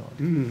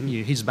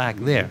Ahmadinejad. He's back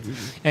there.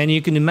 And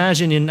you can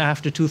imagine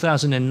after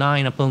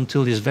 2009 up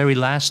until his very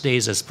last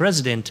days as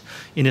president,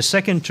 in his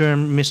second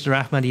term, Mr.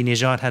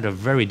 Ahmadinejad had a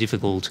very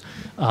difficult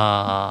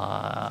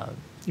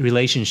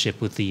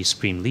relationship with the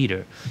supreme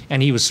leader.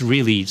 And he was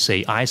really,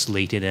 say,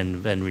 isolated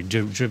and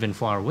driven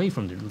far away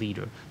from the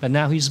leader. But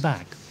now he's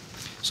back.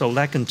 So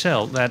that can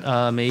tell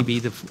that maybe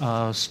the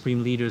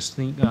supreme leaders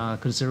think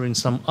considering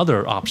some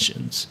other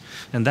options.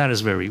 And that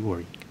is very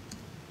worrying.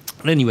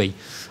 Anyway,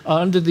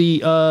 under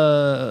the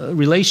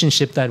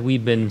relationship that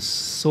we've been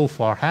so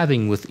far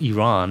having with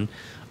Iran,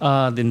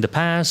 in the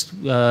past,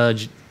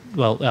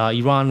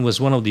 Iran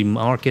was one of the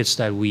markets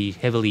that we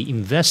heavily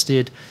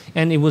invested,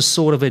 and it was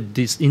sort of an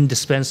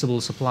indispensable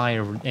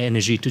supplier of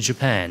energy to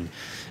Japan.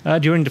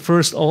 During the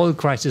first oil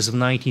crisis of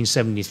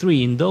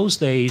 1973, in those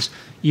days,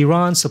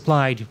 Iran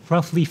supplied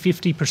roughly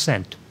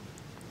 50%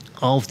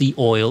 of the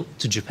oil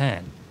to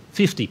Japan.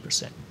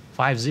 50%,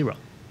 50.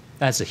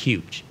 That's a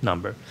huge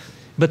number.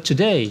 But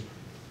today,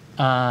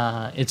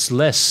 it's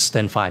less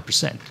than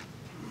 5%.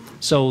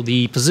 So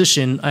the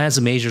position as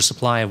a major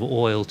supplier of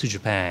oil to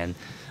Japan,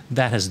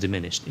 that has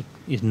diminished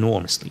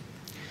enormously.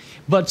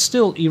 But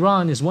still,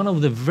 Iran is one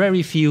of the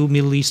very few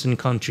Middle Eastern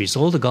countries,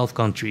 all the Gulf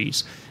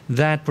countries,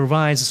 that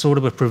provides sort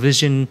of a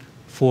provision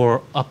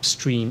for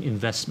upstream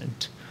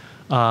investment.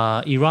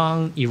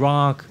 Iran,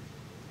 Iraq,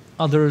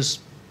 others,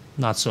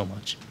 not so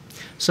much.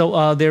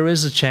 So there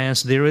is a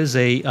chance, there is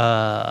a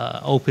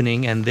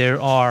opening, and there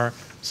are,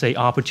 say,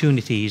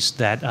 opportunities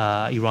that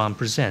Iran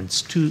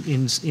presents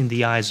in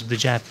the eyes of the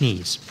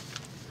Japanese.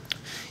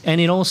 And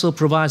it also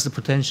provides the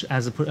potential,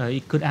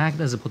 it could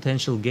act as a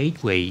potential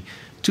gateway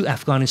to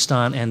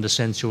Afghanistan and the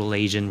Central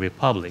Asian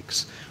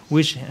republics,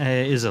 which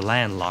is a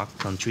landlocked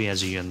country,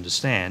 as you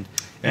understand.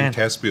 And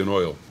Caspian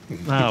oil.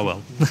 Oh,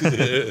 well.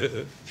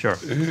 Sure.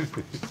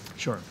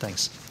 Sure,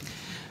 thanks.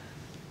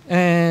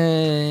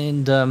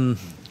 And,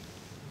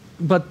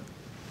 but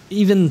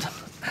even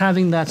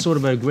having that sort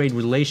of a great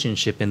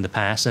relationship in the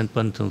past and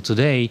until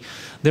today,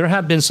 there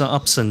have been some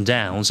ups and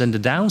downs. And the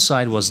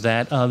downside was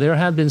that there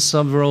have been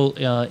several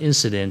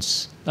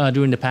incidents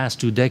during the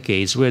past 2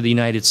 decades where the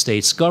United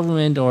States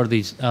government or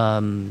the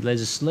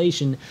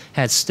legislation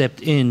had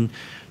stepped in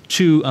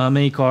to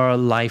make our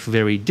life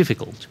very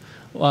difficult.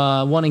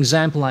 One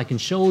example I can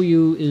show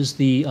you is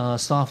the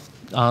soft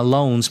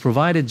loans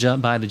provided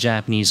by the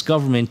Japanese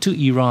government to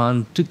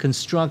Iran to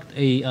construct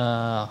a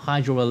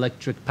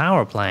hydroelectric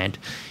power plant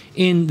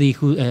in the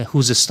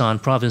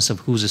Khuzestan, province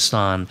of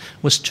Khuzestan,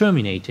 was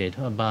terminated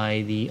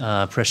by the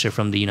pressure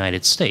from the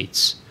United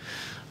States.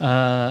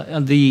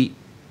 And the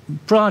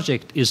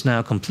project is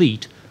now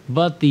complete,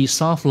 but the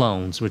soft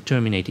loans were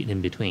terminated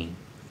in between,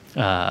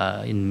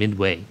 in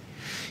midway.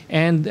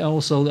 And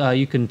also,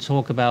 you can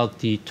talk about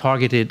the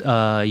targeted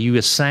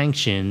U.S.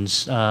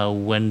 sanctions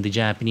when the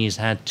Japanese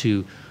had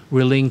to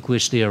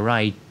relinquish their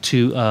right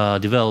to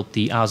develop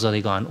the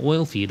Azerbaijan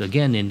oil field,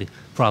 again in the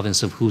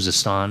province of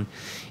Khuzestan.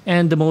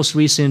 And the most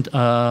recent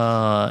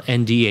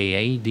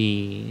NDAA,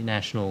 the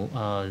National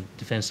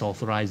Defense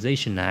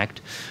Authorization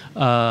Act,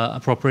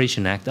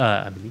 Appropriation Act,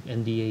 I believe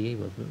NDAA,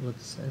 what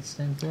does that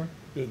stand for?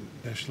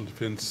 National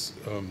Defense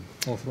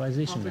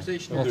Authorization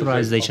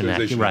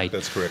Act, Act, right.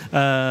 That's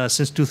correct.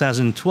 Since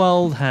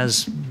 2012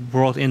 has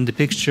brought in the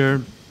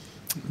picture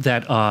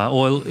that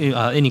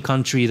any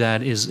country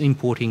that is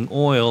importing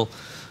oil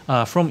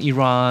from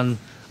Iran,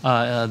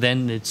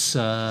 then its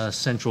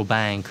central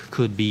bank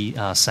could be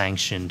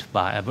sanctioned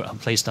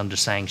placed under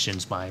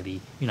sanctions by the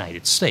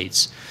United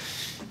States.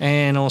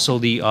 And also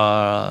the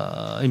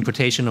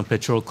importation of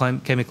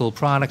petrochemical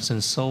products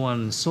and so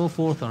on and so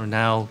forth are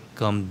now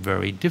become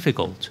very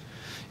difficult.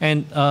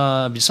 And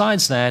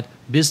besides that,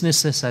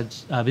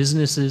 businesses,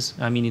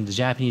 I mean, in the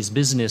Japanese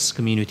business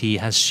community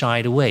has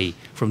shied away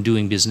from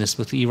doing business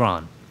with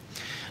Iran.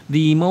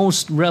 The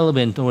most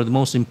relevant or the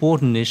most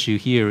important issue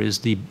here is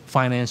the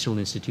financial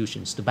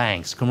institutions, the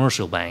banks,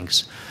 commercial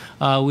banks,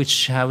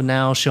 which have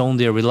now shown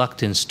their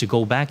reluctance to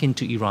go back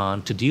into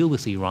Iran, to deal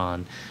with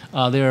Iran.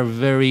 They are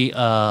very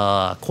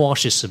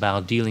cautious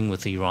about dealing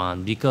with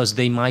Iran because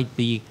they might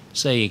be,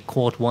 say,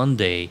 caught one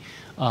day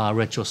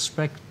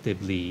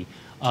retrospectively,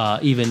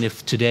 even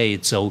if today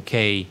it's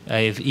okay,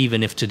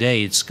 even if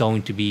today it's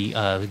going to be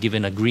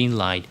given a green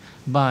light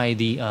by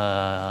the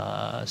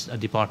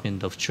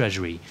Department of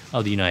Treasury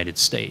of the United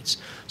States.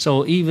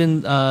 So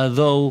even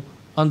though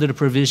under the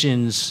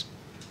provisions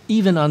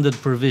even under the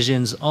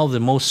provisions of the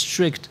most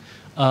strict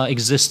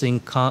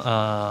existing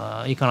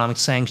economic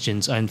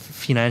sanctions and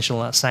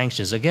financial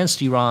sanctions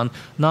against Iran,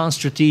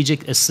 non-strategic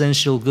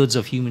essential goods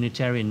of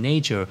humanitarian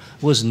nature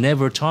was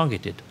never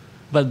targeted.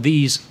 But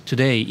these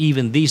today,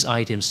 even these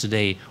items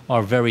today,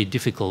 are very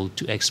difficult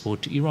to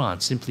export to Iran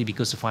simply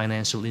because the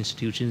financial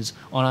institutions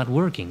are not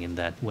working in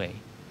that way.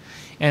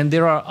 And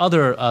there are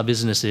other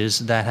businesses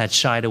that had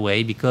shied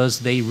away because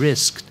they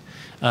risked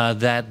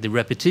that the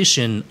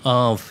repetition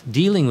of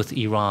dealing with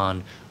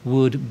Iran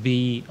would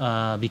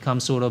become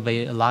sort of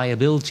a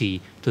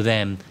liability to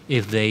them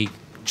if they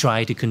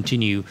try to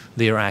continue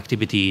their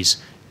activities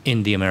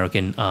in the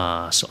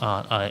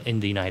in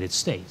the United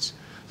States.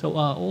 So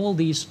all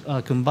these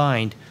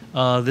combined,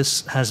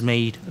 this has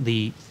made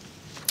the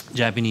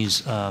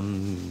Japanese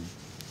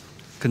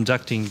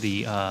conducting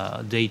the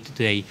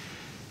day-to-day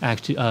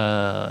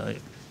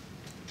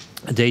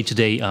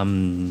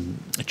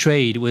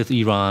trade with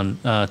Iran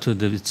to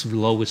its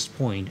lowest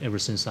point ever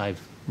since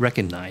I've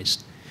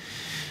recognized.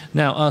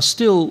 Now,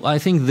 still, I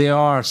think there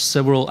are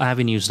several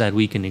avenues that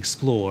we can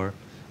explore.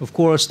 Of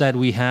course, that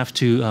we have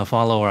to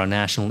follow our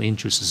national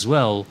interests as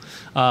well.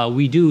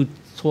 We do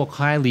talk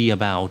highly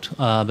about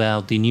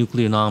the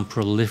nuclear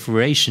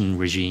non-proliferation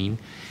regime,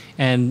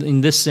 and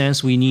in this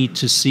sense, we need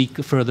to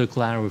seek further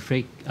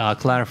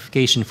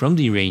clarification from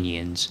the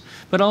Iranians.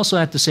 But also,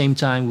 at the same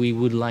time, we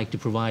would like to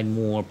provide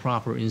more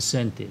proper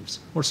incentives,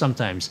 or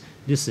sometimes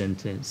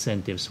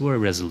disincentives, for a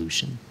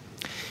resolution.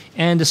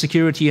 And the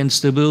security and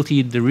stability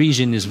of the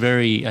region is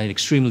very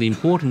extremely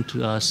important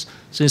to us,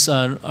 since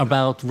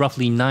about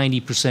roughly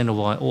 90% of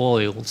our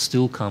oil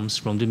still comes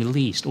from the Middle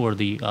East or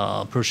the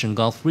Persian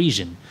Gulf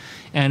region.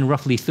 And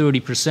roughly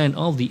 30%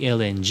 of the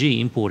LNG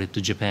imported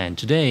to Japan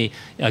today,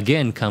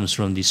 again, comes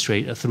from the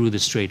through the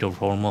Strait of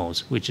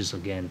Hormuz, which is,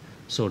 again,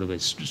 sort of a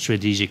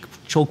strategic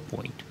choke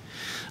point.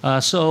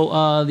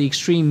 So the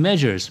extreme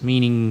measures,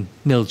 meaning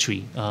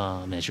military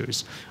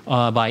measures,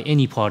 by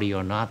any party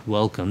are not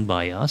welcomed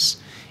by us.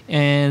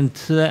 And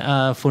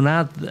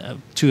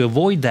to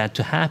avoid that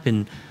to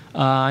happen,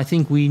 I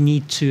think we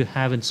need to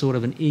have a sort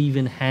of an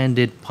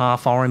even-handed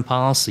foreign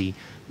policy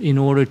in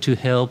order to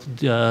help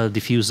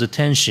diffuse the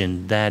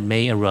tension that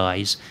may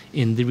arise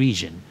in the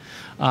region.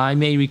 I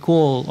may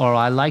recall, or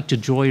I like to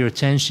draw your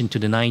attention to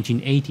the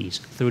 1980s,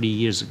 30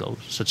 years ago,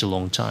 such a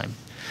long time,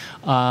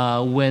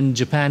 when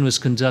Japan was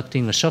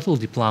conducting a shuttle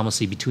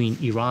diplomacy between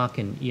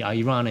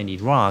Iran and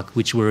Iraq,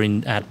 which were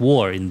at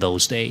war in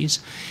those days.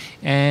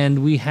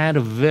 And we had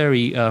a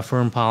very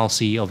firm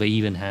policy of an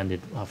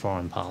even-handed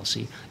foreign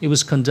policy. It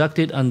was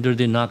conducted under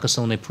the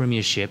Nakasone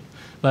premiership,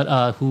 but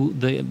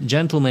the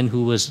gentleman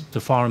who was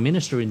the foreign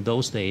minister in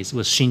those days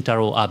was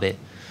Shintaro Abe,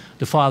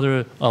 the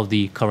father of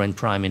the current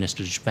prime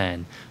minister of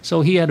Japan.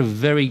 So he had a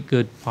very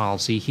good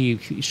policy. He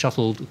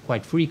shuttled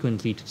quite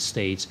frequently to the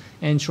States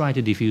and tried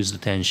to diffuse the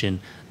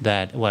tension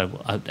that, well,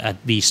 at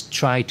least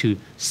try to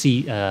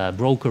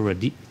broker a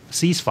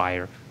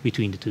ceasefire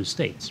between the two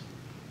states.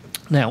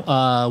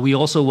 Now, we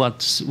also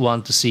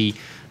want to see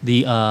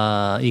the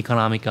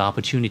economic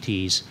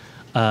opportunities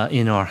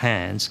in our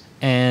hands,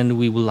 and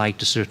we would like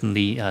to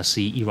certainly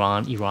see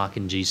Iran, Iraq,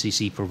 and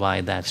GCC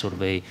provide that sort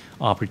of a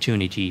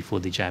opportunity for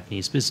the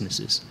Japanese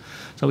businesses.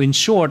 So in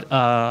short,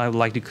 I would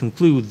like to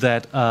conclude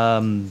that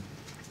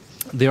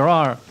there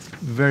are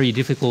very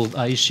difficult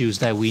issues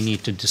that we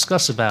need to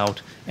discuss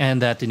about,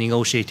 and that the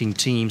negotiating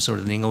teams or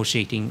the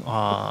negotiating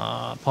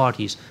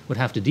parties would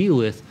have to deal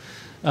with.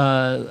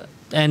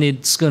 And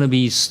it's going to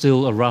be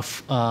still a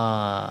rough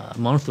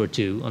month or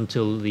two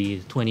until the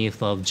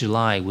 20th of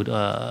July would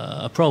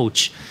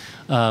approach,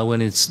 when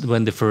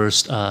the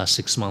first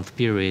 6-month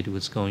period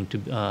was going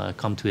to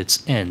come to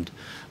its end.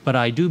 But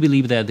I do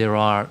believe that there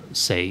are,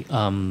 say,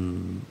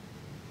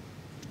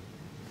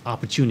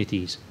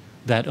 opportunities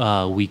that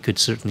we could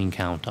certainly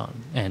count on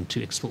and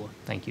to explore.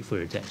 Thank you for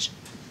your attention.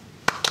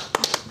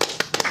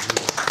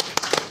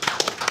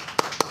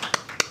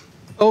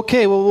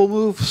 Okay, well, we'll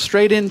move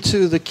straight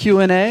into the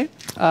Q&A.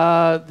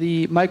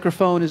 The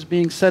microphone is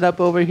being set up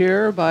over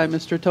here by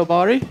Mr.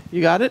 Tobari.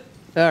 You got it?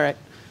 All right.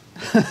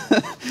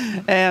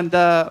 And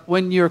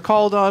when you're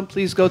called on,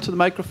 please go to the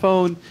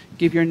microphone,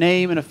 give your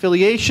name and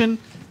affiliation,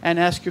 and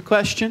ask your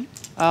question.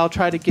 I'll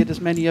try to get as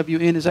many of you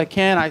in as I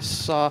can. I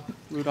saw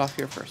Rudolph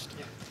here first.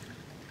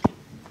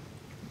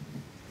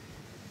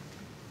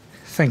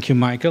 Thank you,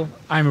 Michael.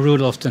 I'm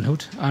Rudolph ten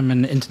Hoed. I'm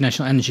an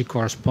international energy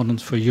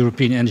correspondent for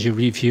European Energy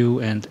Review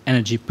and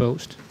Energy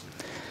Post.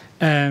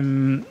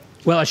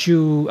 Well, I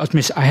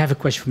have a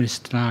question for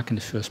Mr. Tanaka in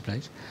the first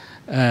place.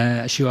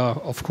 As you are,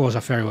 of course,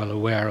 are very well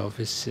aware of,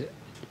 is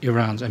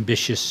Iran's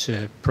ambitious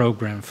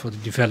program for the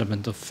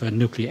development of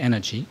nuclear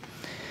energy.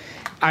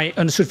 I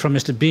understood from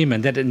Mr.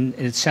 Beeman that in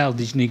itself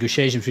these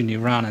negotiations between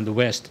Iran and the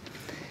West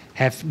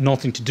have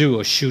nothing to do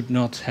or should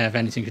not have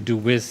anything to do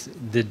with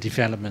the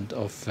development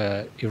of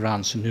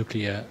Iran's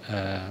nuclear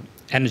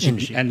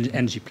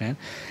energy plan.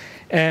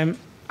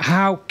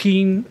 How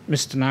keen,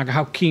 Mr. Tanaka,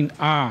 how keen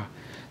are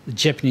the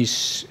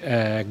Japanese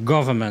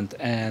government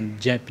and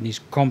Japanese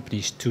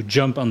companies to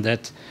jump on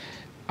that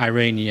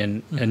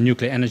Iranian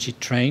nuclear energy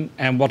train,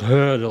 and what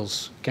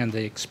hurdles can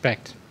they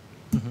expect?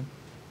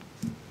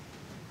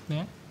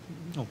 Yeah.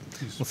 Oh,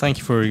 well, thank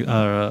you for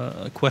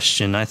your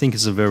question. I think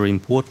it's a very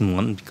important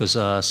one because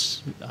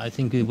I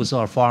think it was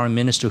our foreign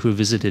minister who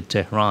visited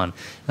Tehran.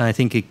 And I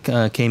think it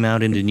came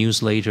out in the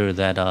news later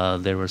that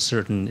there were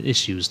certain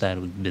issues that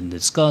had been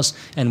discussed,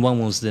 and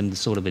one was then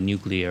sort of a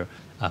nuclear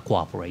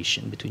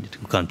cooperation between the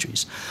two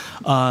countries.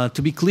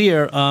 To be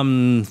clear,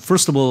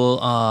 first of all,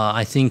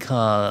 I think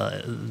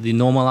the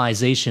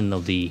normalization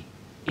of the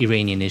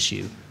Iranian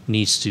issue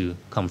needs to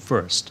come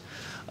first.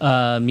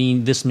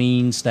 This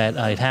means that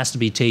it has to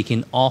be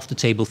taken off the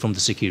table from the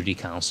Security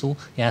Council.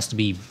 It has to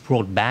be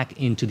brought back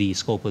into the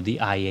scope of the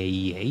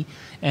IAEA,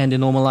 and the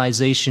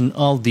normalization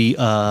of the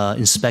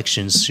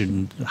inspections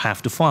should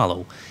have to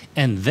follow.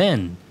 And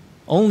then,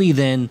 only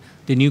then,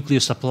 the Nuclear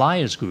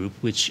Suppliers Group,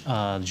 which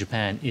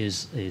Japan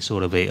is a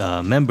sort of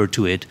a member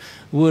to it,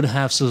 would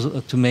have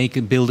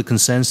to build a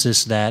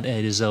consensus that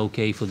it is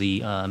okay for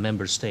the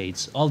member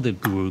states of the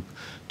group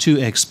to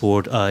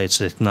export its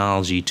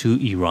technology to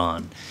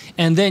Iran.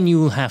 And then you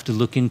will have to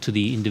look into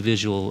the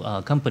individual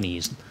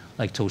companies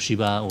like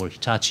Toshiba or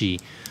Hitachi,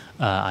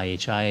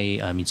 IHI,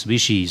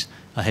 Mitsubishi's,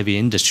 heavy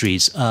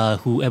industries,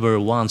 whoever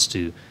wants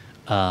to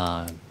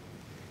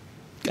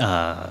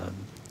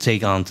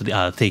take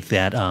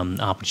that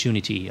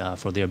opportunity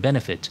for their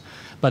benefit.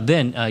 But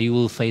then you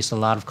will face a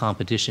lot of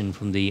competition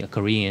from the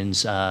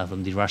Koreans,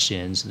 from the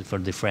Russians,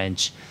 from the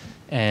French,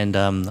 and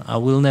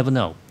we'll never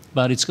know.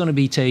 But it's going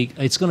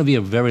to be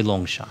a very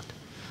long shot.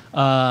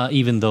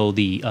 Even though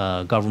the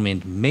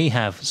government may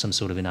have some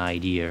sort of an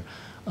idea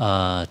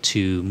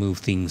to move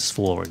things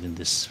forward in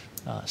this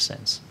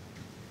sense.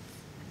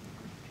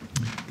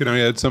 Can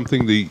I add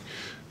something? The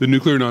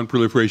Nuclear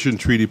Non-Proliferation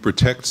Treaty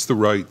protects the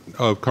right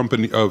of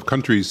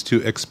countries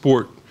to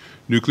export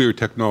nuclear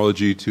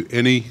technology to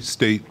any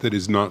state that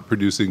is not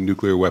producing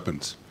nuclear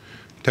weapons.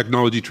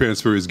 Technology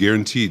transfer is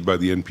guaranteed by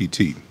the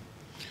NPT.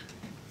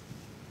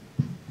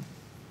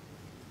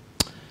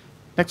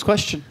 Next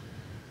question.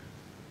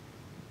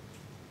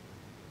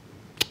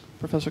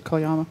 Professor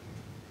Koyama.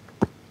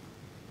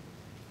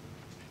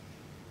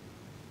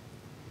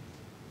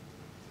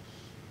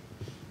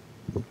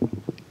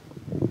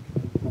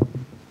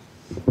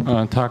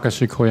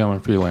 Takashi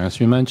Koyama, freelance.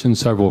 You mentioned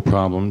several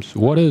problems.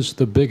 What is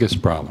the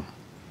biggest problem,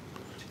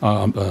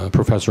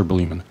 Professor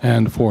Beeman?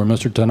 And for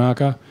Mr.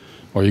 Tanaka,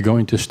 are you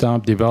going to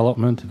stop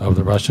development of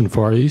the Russian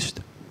Far East?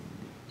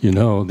 You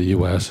know the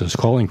U.S. is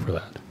calling for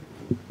that.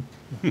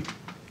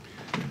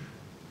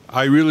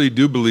 I really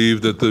do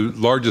believe that the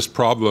largest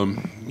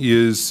problem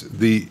is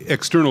the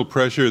external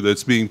pressure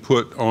that's being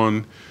put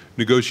on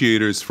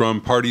negotiators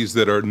from parties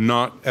that are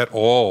not at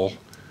all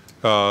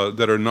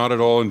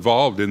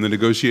involved in the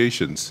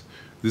negotiations.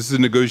 This is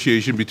a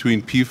negotiation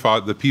between the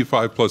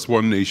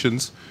P5+1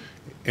 nations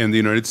and the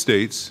United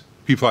States,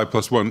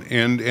 P5+1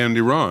 and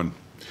Iran.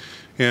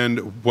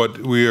 And what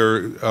we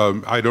are,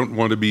 I don't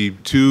want to be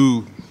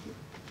too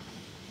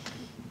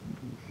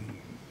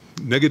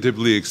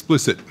negatively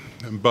explicit,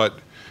 but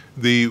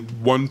the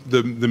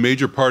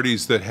major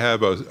parties that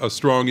have a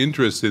strong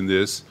interest in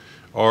this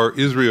are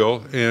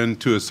Israel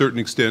and, to a certain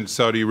extent,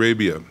 Saudi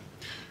Arabia.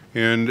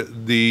 And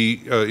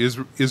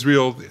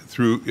Israel,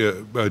 through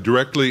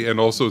directly and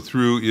also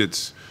through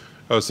its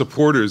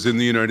supporters in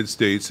the United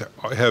States,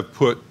 have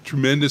put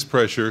tremendous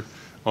pressure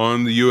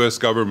on the U.S.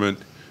 government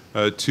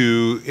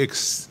to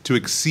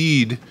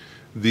exceed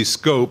the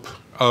scope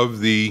of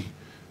the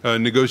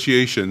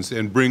negotiations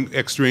and bring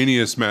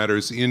extraneous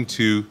matters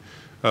into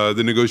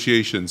the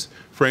negotiations.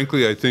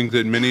 Frankly, I think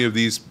that many of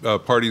these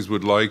parties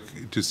would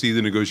like to see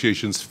the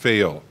negotiations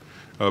fail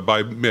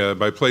by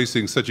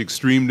placing such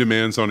extreme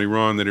demands on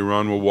Iran that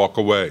Iran will walk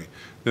away.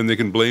 Then they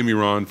can blame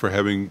Iran for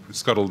having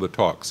scuttled the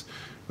talks.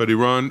 But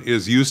Iran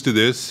is used to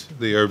this.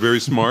 They are very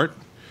smart.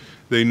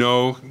 They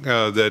know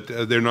that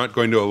they're not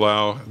going to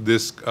allow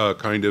this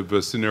kind of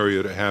a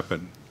scenario to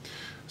happen.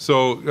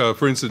 So,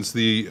 for instance,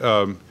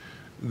 bringing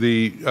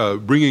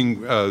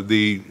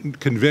the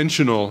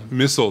conventional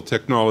missile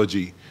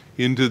technology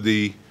into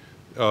the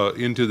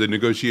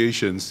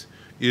negotiations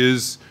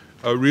is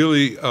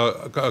really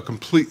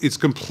it's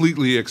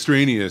completely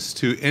extraneous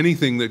to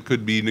anything that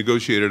could be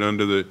negotiated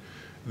under the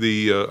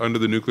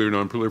Nuclear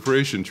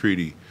Non-Proliferation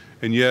Treaty,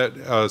 and yet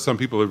some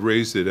people have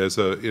raised it as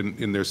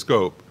in their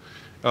scope.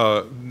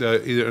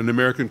 An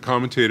American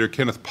commentator,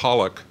 Kenneth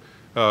Pollack,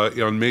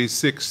 on May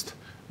 6th,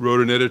 wrote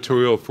an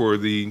editorial for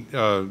the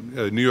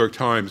New York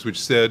Times, which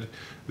said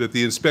that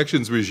the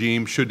inspections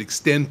regime should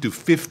extend to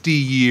 50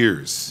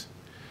 years.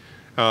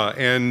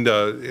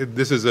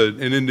 This is an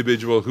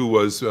individual who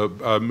was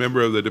a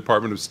member of the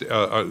Department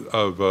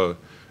of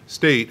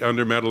State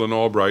under Madeleine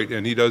Albright,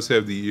 and he does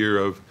have the ear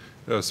of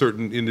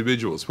certain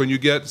individuals. When you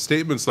get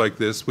statements like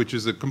this, which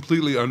is a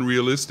completely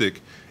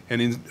unrealistic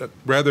and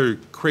rather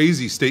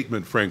crazy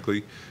statement,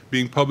 frankly,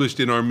 being published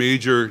in our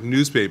major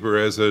newspaper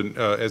as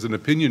an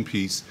opinion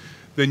piece,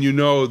 then you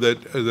know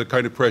that the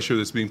kind of pressure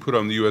that's being put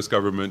on the U.S.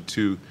 government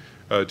to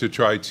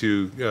try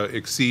to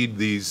exceed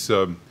these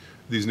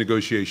these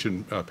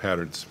negotiation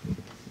patterns.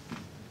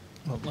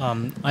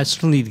 Well, I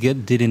certainly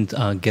didn't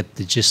get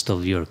the gist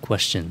of your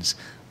questions.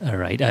 All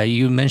right.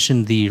 You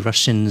mentioned the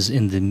Russians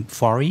in the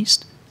Far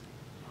East?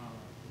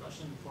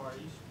 Russian Far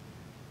East,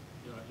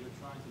 you're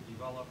trying to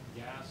develop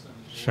gas and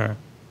oil. Sure.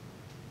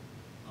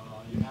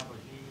 You have a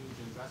huge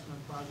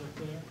investment project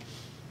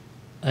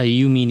there.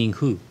 You meaning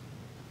who?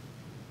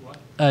 What?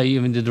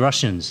 You mean the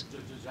Russians? The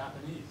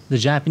Japanese. The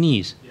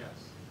Japanese? Yes.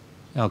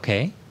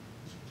 Okay.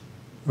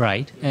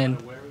 Right. You're And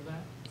not aware of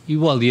that?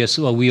 well, yes,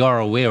 well, we are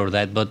aware of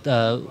that, but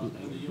And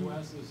the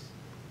U.S. is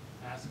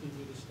asking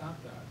you to stop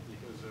that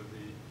because of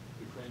the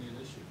Ukrainian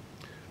issue.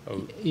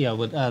 yeah,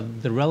 but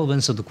the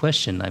relevance of the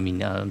question, I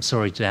mean, I'm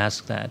sorry to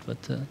ask that, but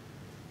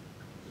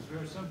It's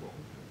very simple.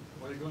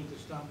 Why are you going to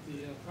stop the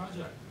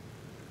project?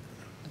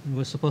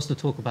 we're supposed to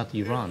talk about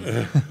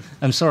Iran.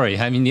 I'm sorry.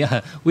 I mean,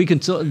 yeah, we can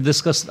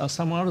discuss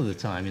some other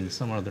time in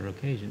some other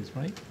occasions,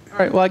 right? All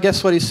right. Well, I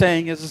guess what he's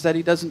saying is that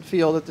he doesn't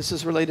feel that this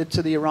is related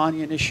to the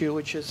Iranian issue,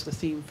 which is the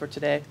theme for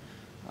today.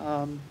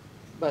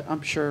 But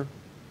I'm sure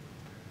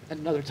at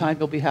another time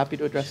he'll be happy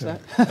to address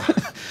that.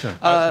 Sure.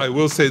 I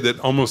will say that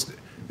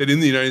in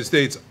the United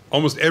States,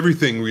 almost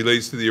everything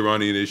relates to the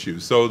Iranian issue,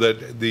 so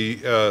that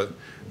the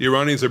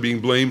Iranians are being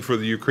blamed for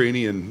the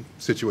Ukrainian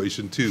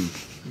situation too.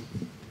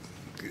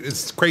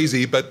 It's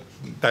crazy, but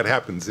that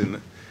happens in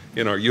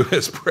our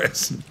U.S.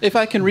 press. If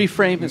I can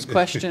reframe his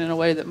question in a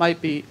way that might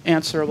be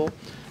answerable.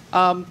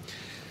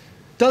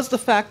 Does the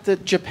fact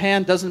that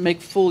Japan doesn't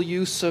make full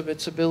use of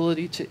its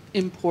ability to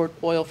import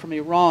oil from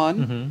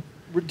Iran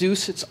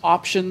reduce its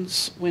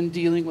options when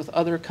dealing with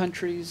other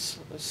countries,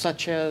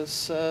 such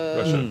as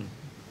Russia.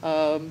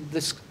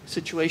 this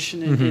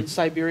situation in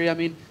Siberia? I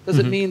mean, does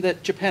it mean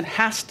that Japan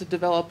has to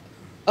develop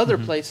other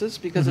places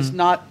because it's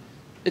not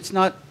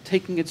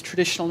taking its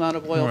traditional amount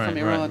of oil from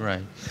Iran?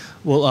 Right.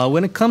 Well,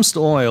 when it comes to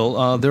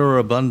oil, there are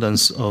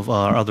abundance of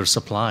other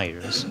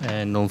suppliers,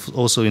 and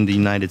also in the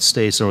United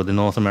States or the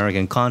North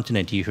American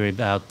continent, you hear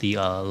about the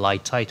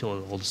light tight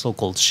oil, or the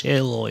so-called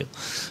shale oil.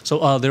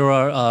 So there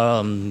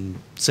are,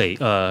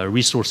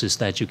 resources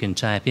that you can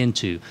tap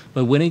into.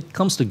 But when it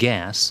comes to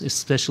gas,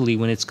 especially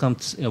when it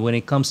comes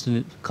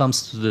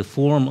to the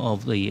form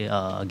of the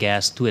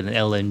gas to an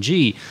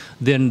LNG,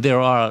 then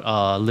there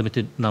are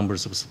limited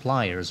numbers of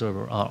suppliers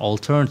or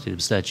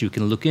alternatives that you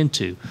can look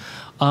into.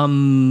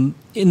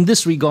 In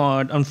this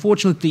regard,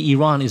 unfortunately,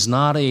 Iran is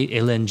not a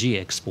LNG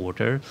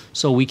exporter,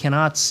 so we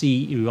cannot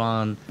see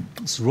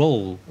Iran's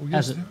role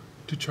as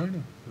to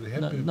China.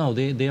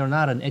 they are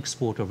not an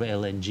exporter of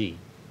LNG.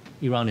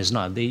 Iran is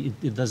not.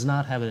 It does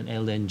not have an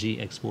LNG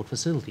export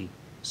facility,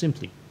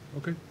 simply.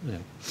 Okay. Yeah.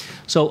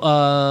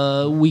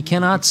 So we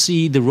cannot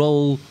see the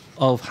role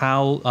of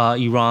how our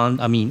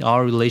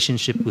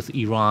relationship with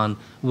Iran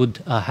would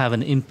have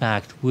an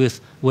impact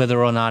with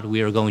whether or not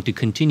we are going to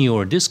continue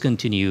or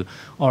discontinue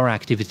our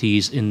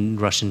activities in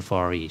Russian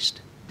Far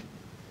East.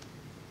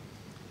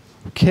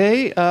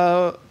 Okay.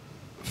 I'll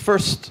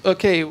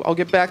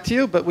get back to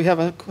you, but we have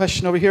a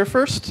question over here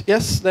first.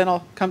 Yes, then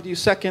I'll come to you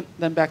second,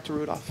 then back to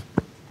Rudolph.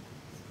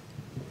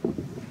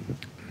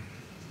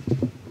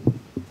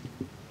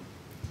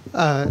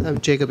 I'm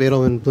Jacob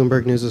Edelman,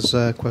 Bloomberg News'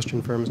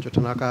 question for Mr.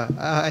 Tanaka.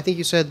 I think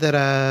you said that,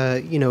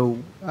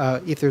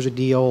 if there's a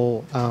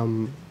deal,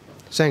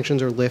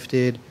 sanctions are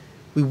lifted,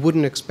 we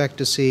wouldn't expect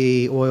to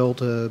see oil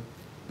to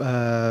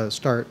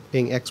start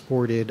being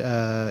exported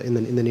in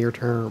the near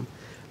term.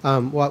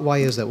 Why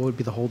is that? What would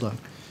be the holdup?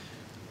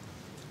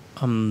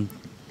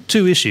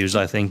 Two issues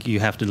I think you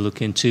have to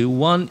look into.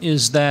 One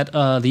is that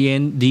the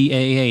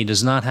NDAA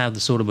does not have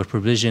the sort of a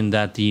provision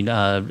that the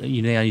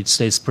United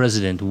States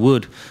president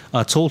would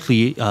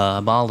totally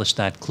abolish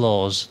that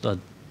clause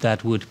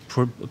that would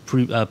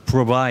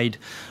provide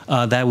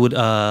that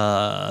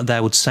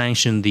would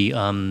sanction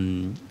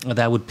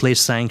that would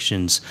place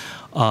sanctions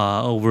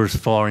over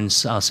foreign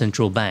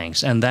central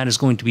banks, and that is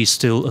going to be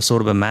still a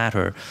sort of a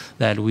matter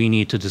that we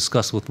need to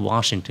discuss with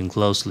Washington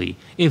closely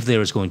if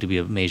there is going to be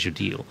a major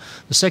deal.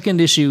 The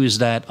second issue is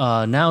that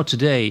now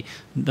today,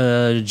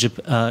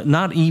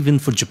 not even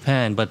for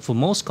Japan, but for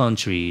most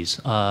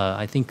countries,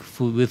 I think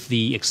with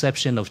the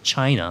exception of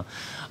China,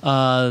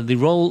 the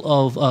role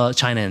of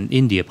China and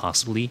India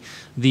possibly,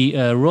 the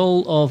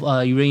role of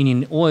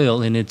Iranian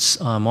oil in its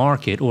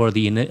market or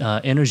the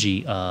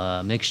energy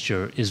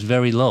mixture is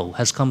very low,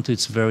 has come to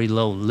its very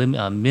low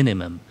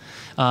minimum.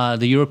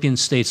 The European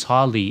states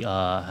hardly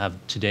have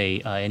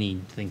today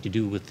anything to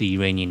do with the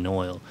Iranian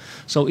oil.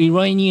 So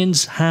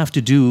Iranians have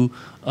to do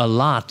a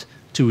lot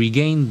to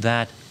regain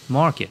that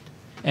market.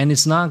 And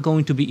it's not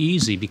going to be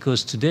easy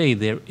because today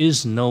there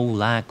is no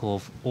lack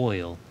of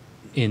oil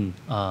in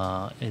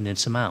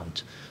its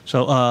amount.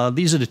 So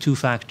these are the two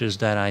factors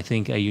that I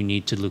think you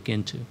need to look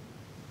into.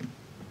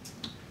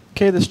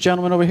 Okay, this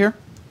gentleman over here.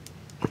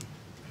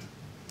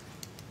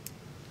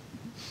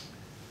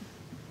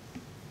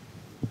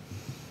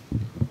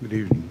 Good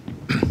evening.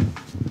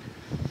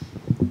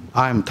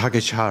 I'm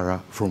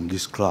Takeshihara from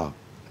this club.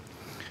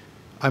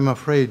 I'm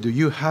afraid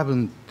you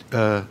haven't,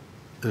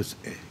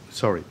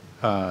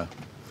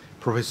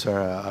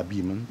 Professor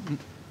Beeman,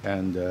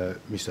 and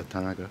Mr.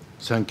 Tanaka,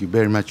 thank you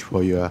very much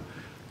for your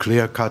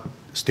clear-cut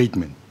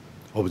statement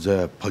of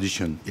the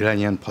position,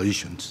 Iranian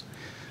positions.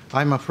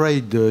 I'm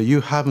afraid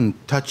you haven't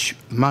touched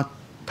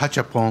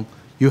upon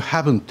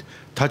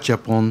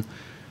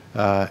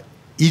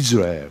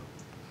Israel.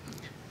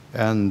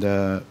 And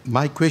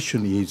my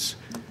question is,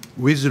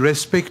 with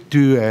respect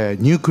to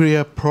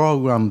nuclear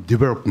program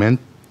development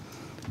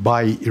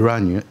by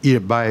Iranian,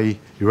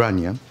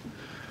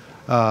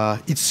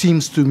 it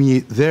seems to me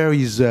there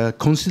is a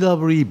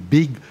considerably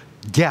big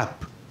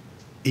gap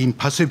in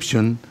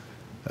perception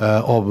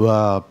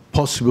of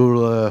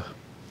possible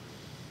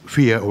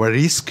fear or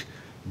risk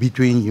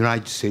between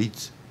United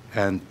States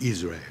and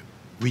Israel,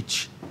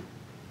 which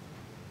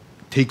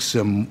takes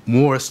a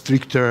more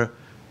stricter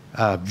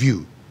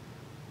view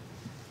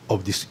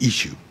of this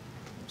issue.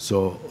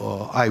 So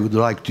I would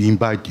like to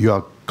invite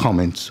your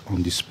comments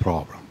on this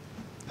problem.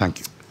 Thank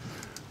you.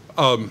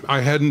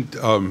 I hadn't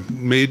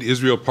made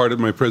Israel part of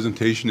my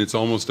presentation. It's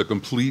almost a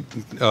complete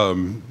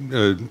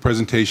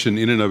presentation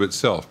in and of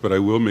itself, but I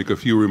will make a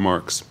few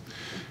remarks.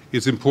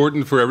 It's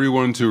important for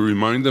everyone to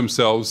remind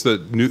themselves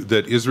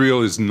that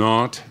Israel is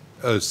not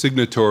a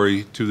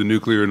signatory to the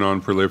Nuclear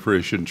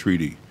Non-Proliferation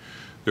Treaty.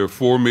 There are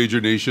 4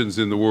 major nations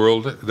in the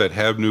world that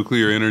have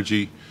nuclear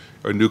energy,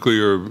 or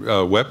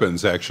nuclear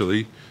weapons,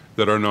 actually,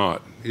 that are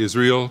not.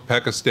 Israel,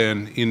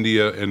 Pakistan,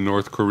 India, and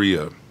North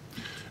Korea.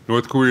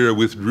 North Korea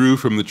withdrew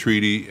from the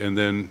treaty and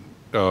then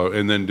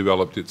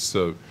developed its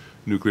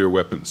nuclear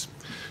weapons.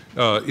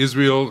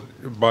 Israel,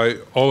 by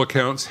all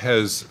accounts,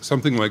 has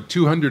something like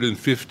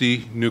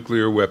 250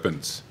 nuclear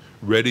weapons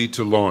ready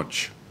to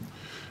launch.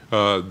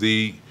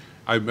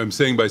 I'm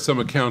saying by some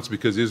accounts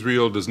because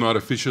Israel does not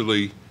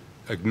officially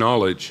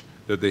acknowledge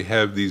that they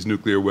have these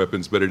nuclear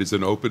weapons, but it is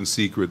an open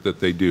secret that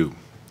they do.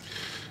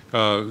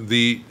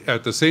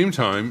 At the same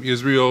time,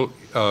 Israel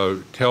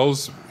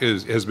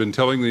has been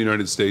telling the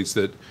United States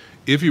that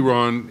if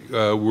Iran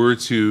were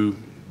to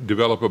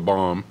develop a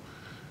bomb,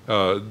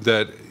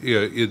 that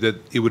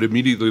it would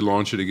immediately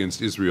launch it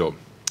against Israel.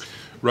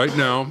 Right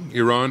now,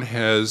 Iran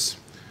has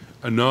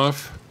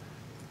enough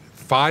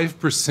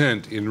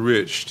 5%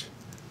 enriched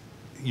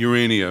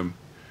uranium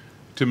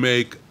to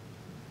make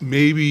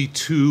maybe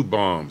 2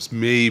 bombs,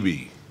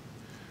 maybe.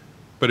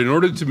 But in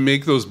order to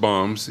make those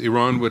bombs,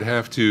 Iran would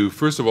have to,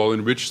 first of all,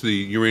 enrich the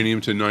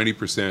uranium to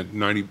 90%,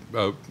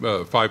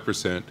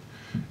 95%,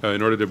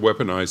 in order to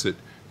weaponize it.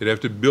 They'd have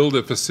to build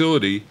a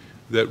facility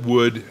that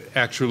would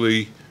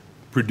actually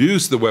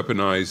produce the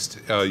weaponized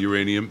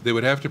uranium. They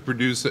would have to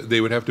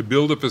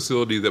build a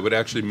facility that would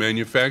actually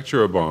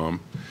manufacture a bomb.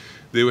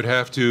 They would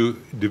have to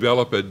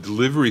develop a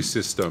delivery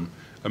system,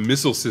 a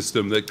missile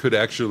system that could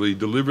actually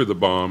deliver the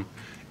bomb.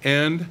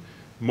 And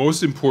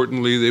most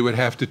importantly, they would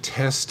have to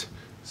test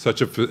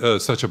such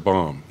a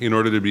bomb in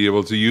order to be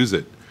able to use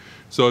it.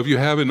 So if you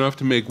have enough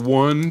to make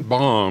 1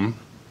 bomb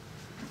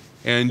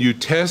and you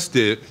test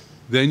it,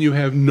 then you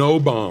have no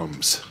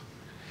bombs.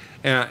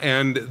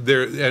 And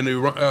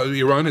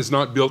Iran has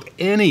not built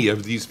any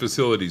of these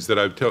facilities that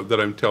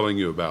I'm telling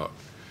you about.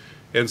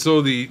 And so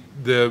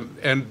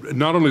and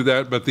not only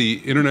that, but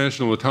the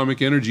International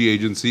Atomic Energy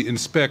Agency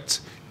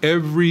inspects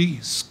every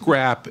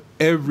scrap,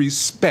 every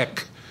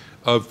speck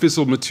of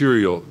fissile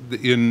material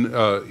in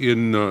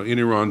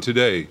Iran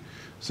today.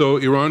 So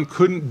Iran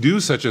couldn't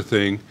do such a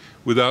thing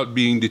without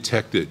being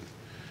detected.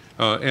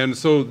 And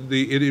so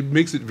it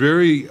makes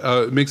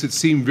it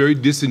seem very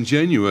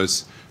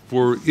disingenuous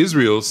for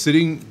Israel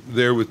sitting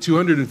there with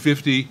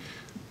 250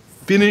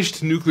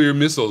 finished nuclear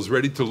missiles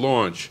ready to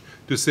launch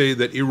to say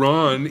that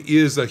Iran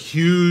is a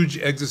huge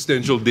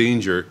existential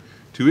danger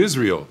to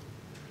Israel.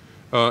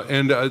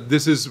 And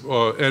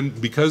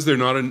because they're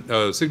not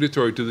a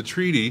signatory to the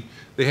treaty,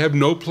 they have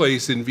no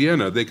place in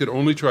Vienna. They could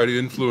only try to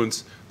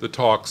influence the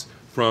talks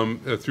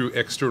through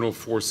external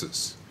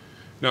forces.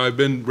 Now, I've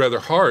been rather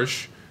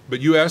harsh,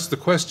 but you asked the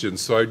question,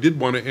 so I did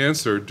want to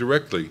answer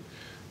directly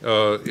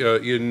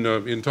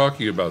in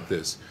talking about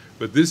this.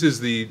 But this is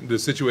the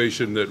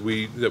situation that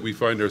we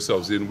find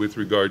ourselves in with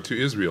regard to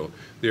Israel.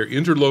 They're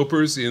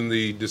interlopers in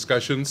the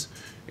discussions,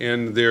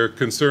 and their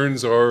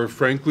concerns are,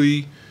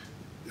 frankly,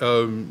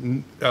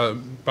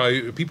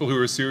 by people who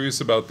are serious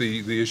about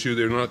the issue,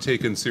 they're not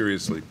taken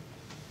seriously.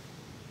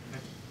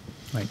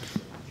 Right.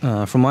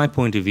 From my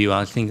point of view,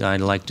 I think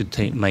I'd like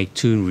to make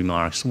 2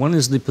 remarks. One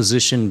is the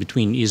position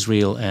between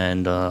Israel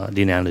and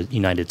the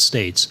United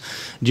States.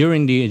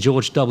 During the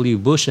George W.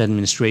 Bush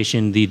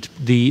administration, the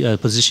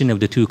position of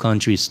the 2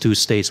 countries, 2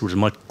 states, was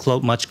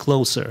much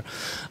closer.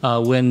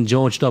 When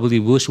George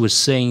W. Bush was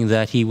saying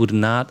that he would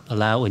not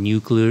allow a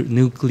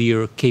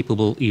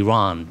nuclear-capable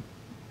Iran,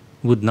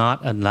 would not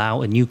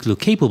allow a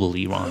nuclear-capable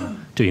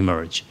Iran to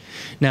emerge.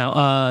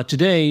 Now,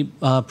 today,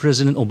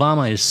 President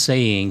Obama is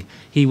saying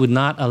he would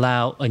not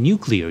allow a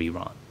nuclear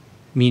Iran,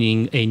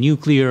 meaning a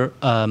nuclear,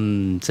 a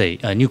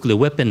nuclear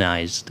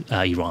weaponized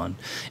Iran.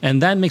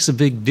 And that makes a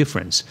big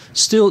difference.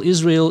 Still,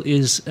 Israel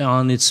is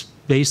on its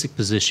basic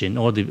position,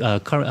 or the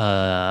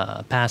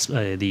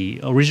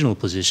original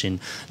position,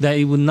 that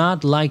it would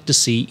not like to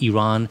see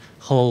Iran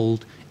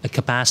hold a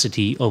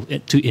capacity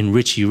to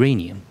enrich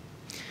uranium.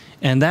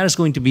 And that is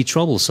going to be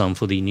troublesome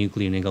for the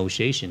nuclear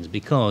negotiations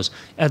because,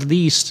 at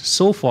least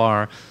so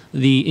far,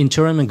 the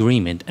interim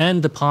agreement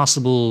and the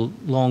possible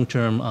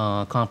long-term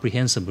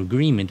comprehensive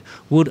agreement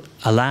would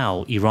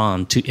allow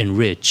Iran to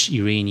enrich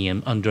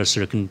uranium under a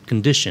certain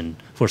condition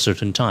for a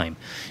certain time.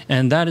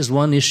 And that is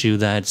one issue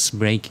that's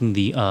making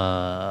the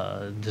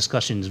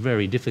discussions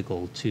very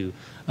difficult to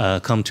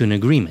come to an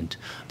agreement.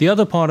 The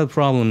other part of the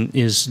problem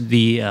is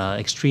the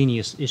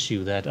extraneous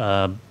issue that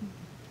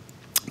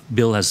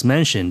Bill has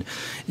mentioned,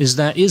 is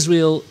that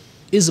Israel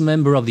is a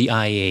member of the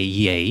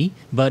IAEA,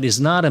 but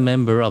is not a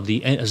member of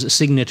the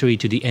signatory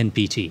to the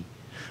NPT.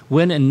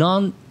 When a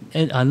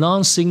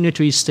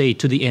non-signatory state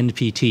to the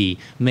NPT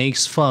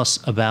makes fuss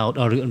about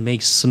or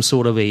makes some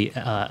sort of a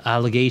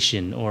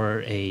allegation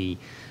or a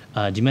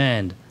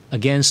demand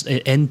against an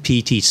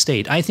NPT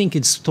state, I think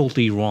it's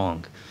totally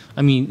wrong.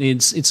 I mean,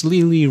 it's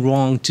legally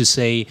wrong to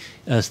say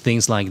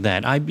things like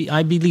that. I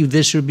believe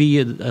there should be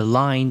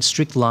a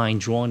strict line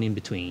drawn in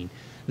between.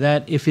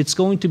 That if it's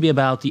going to be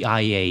about the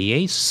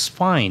IAEA, it's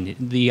fine.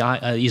 The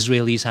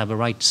Israelis have a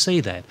right to say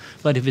that.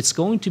 But if it's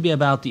going to be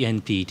about the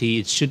NPT,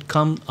 it should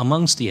come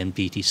amongst the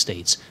NPT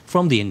states,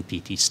 from the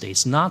NPT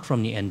states, not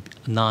from the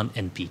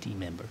non-NPT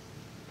member.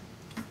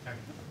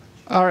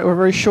 All right, we're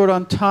very short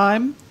on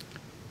time.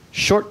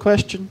 Short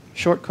question,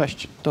 short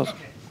question. Okay.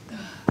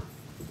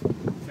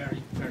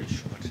 Very, very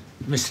short.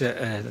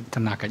 Mr.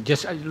 Tanaka,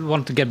 I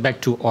want to get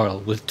back to oil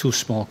with two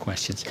small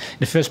questions. In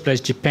the first place,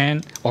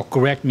 Japan, or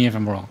correct me if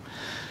I'm wrong,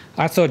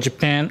 I thought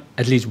Japan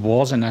at least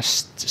was, and I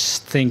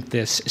think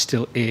this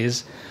still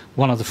is,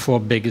 one of the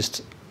 4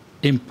 biggest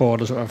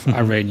importers of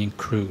Iranian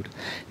crude.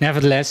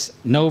 Nevertheless,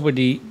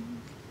 nobody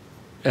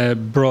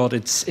brought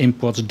its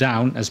imports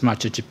down as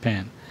much as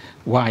Japan.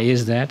 Why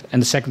is that?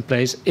 And the second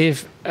place,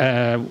 if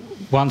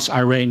once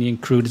Iranian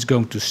crude is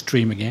going to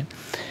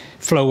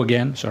flow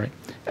again,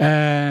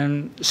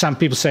 some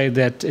people say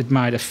that it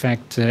might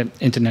affect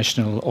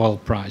international oil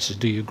prices.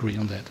 Do you agree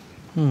on that?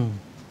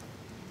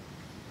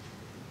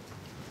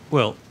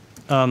 Well,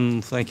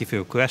 thank you for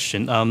your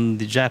question.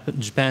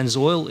 Japan's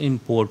oil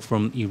import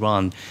from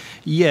Iran,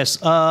 yes.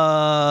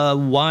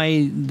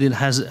 Why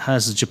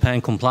has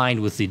Japan complied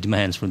with the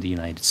demands from the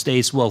United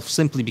States? Well,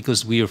 simply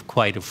because we are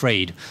quite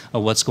afraid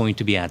of what's going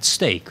to be at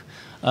stake.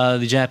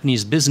 The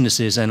Japanese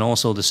businesses and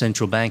also the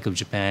Central Bank of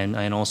Japan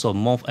and also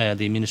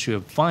the Ministry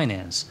of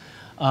Finance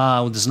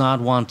does not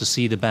want to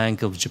see the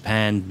Bank of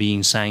Japan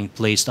being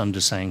placed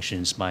under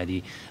sanctions by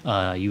the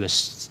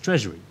U.S.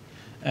 Treasury.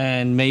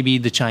 And maybe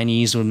the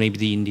Chinese or maybe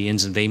the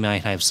Indians, and they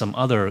might have some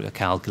other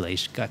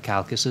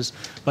calculuses.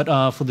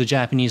 But for the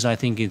Japanese, I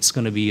think it's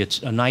going to be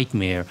a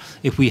nightmare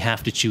if we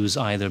have to choose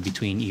either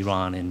between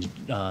Iran and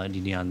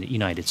the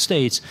United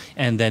States,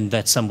 and then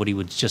that somebody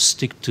would just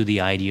stick to the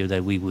idea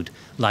that we would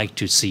like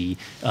to see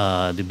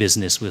the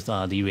business with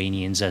the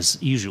Iranians as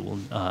usual,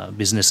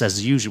 business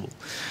as usual.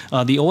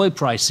 The oil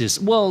prices,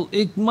 well,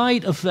 it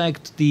might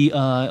affect the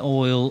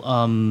oil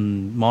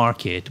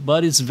market,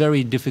 but it's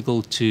very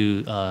difficult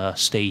to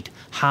state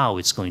how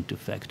it's going to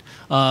affect.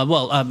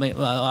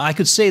 I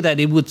could say that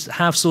it would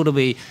have sort of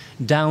a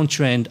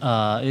downtrend,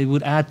 it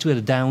would add to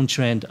a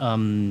downtrend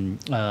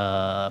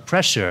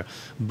pressure,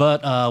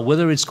 but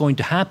whether it's going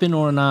to happen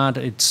or not,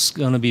 it's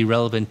going to be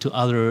relevant to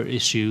other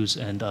issues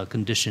and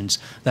conditions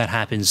that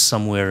happens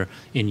somewhere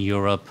in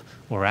Europe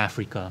or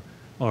Africa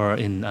or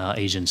in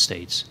Asian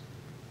states.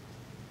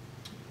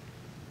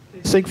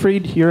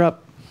 Siegfried, you're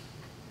up.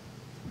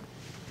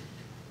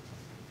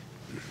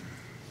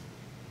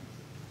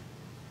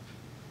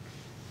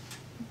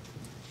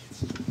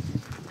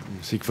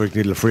 Siegfried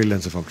Knidl,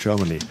 freelancer from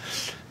Germany.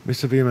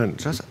 Mr. Beeman,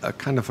 just a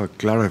kind of a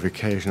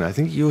clarification. I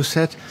think you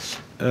said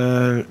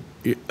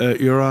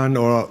Iran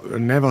or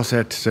never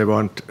said they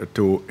want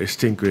to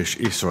extinguish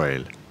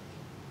Israel.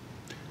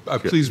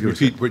 Please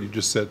repeat what you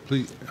just said,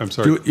 please. I'm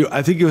sorry.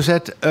 I think you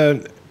said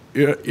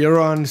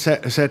Iran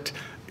said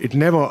it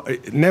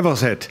never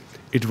said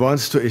it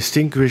wants to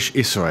extinguish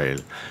Israel.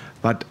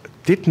 But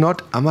did not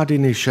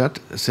Ahmadinejad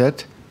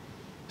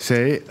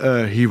say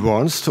he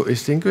wants to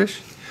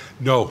extinguish?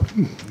 No,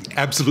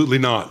 absolutely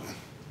not.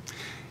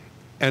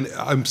 And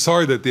I'm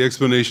sorry that the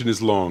explanation is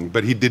long,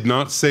 but he did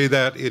not say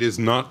that. It is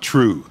not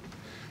true.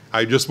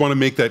 I just want to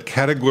make that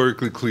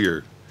categorically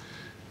clear.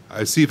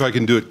 I see if I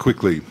can do it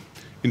quickly.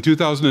 In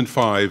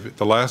 2005,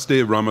 the last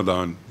day of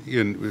Ramadan,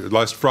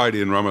 last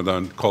Friday in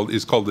Ramadan,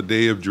 is called the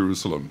Day of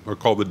Jerusalem, or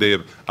called the Day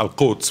of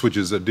Al-Quds, which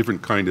is a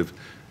different kind of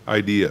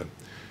idea.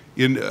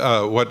 In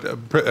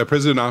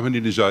President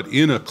Ahmadinejad,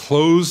 in a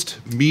closed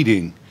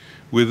meeting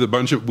with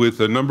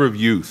a number of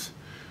youth,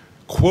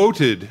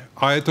 quoted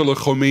Ayatollah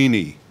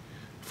Khomeini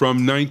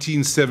from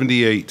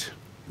 1978.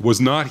 It was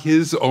not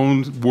his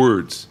own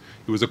words.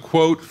 It was a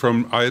quote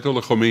from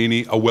Ayatollah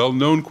Khomeini, a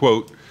well-known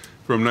quote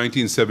from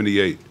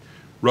 1978.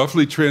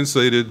 Roughly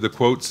translated, the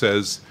quote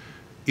says,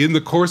 "In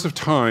the course of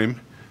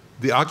time,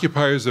 the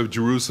occupiers of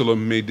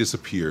Jerusalem may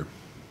disappear."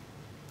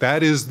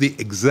 That is the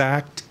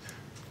exact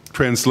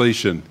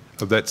translation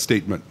of that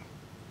statement.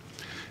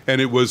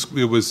 and it was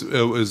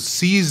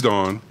seized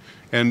on,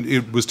 and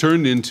it was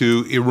turned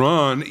into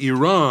Iran.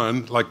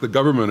 Iran, like the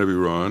government of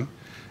Iran,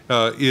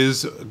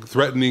 is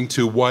threatening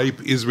to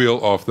wipe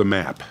Israel off the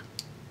map.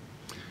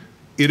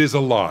 It is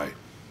a lie,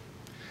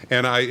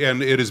 and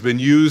it has been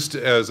used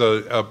as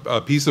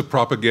a piece of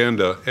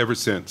propaganda ever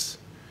since.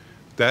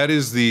 That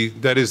is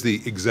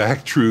the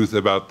exact truth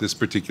about this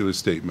particular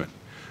statement.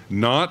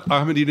 Not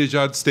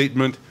Ahmadinejad's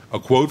statement, a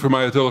quote from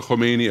Ayatollah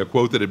Khomeini, a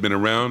quote that had been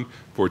around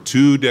for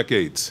 2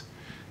 decades,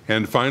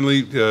 and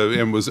finally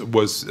and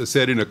was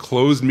said in a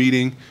closed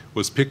meeting,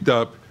 was picked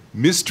up,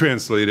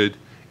 mistranslated,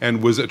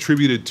 and was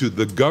attributed to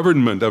the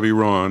government of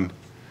Iran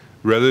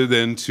rather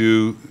than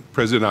to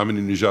President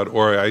Ahmadinejad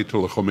or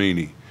Ayatollah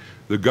Khomeini.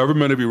 The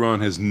government of Iran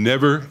has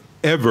never,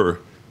 ever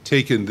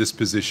taken this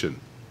position.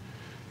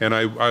 And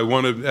I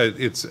want to,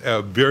 it's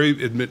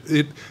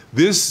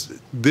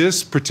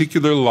this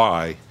particular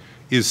lie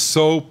is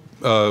so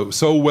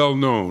well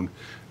known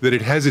that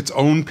it has its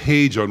own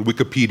page on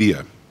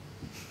Wikipedia.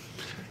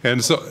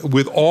 And so,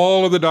 with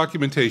all of the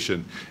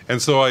documentation,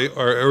 and so I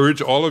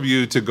urge all of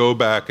you to go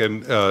back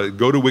and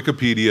go to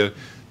Wikipedia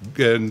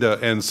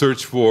and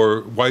search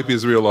for "wipe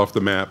Israel off the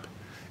map,"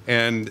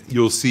 and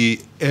you'll see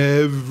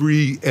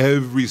every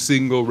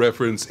single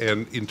reference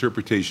and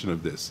interpretation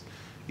of this.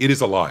 It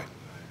is a lie.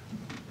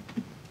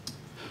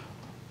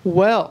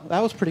 Well,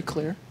 that was pretty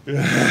clear.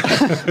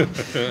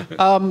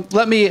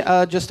 Let me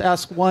just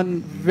ask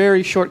one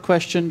very short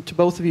question to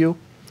both of you,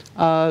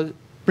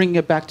 bringing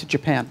it back to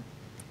Japan.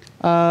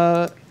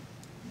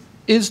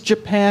 Is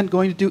Japan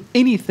going to do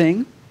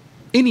anything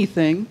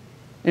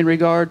in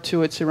regard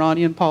to its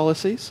Iranian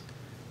policies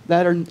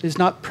that is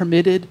not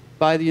permitted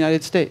by the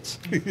United States?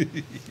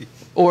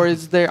 Or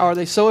are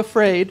they so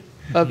afraid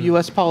of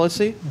U.S.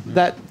 policy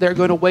that they're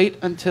going to wait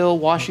until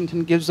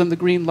Washington gives them the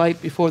green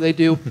light before they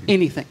do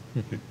anything?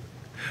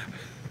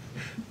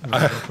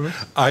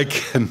 I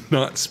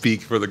cannot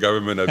speak for the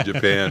government of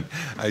Japan.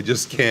 I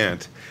just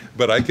can't.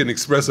 But I can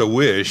express a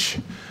wish,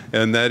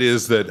 and that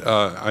is that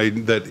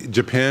that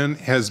Japan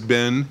has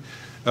been,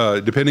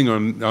 depending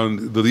on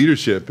the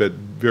leadership at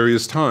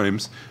various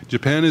times,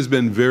 Japan has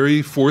been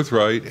very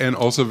forthright and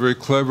also very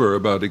clever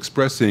about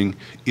expressing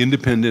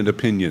independent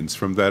opinions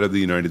from that of the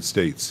United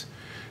States.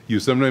 You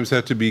sometimes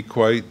have to be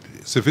quite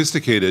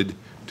sophisticated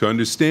to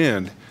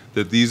understand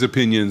that these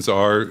opinions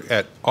are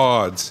at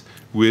odds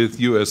with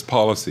U.S.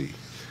 policy.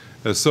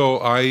 So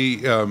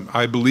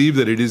I believe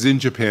that it is in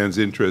Japan's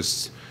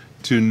interests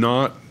to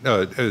not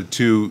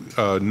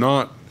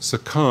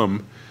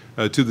succumb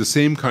to the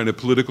same kind of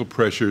political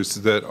pressures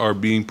that are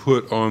being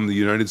put on the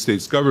United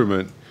States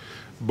government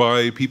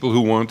by people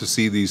who want to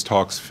see these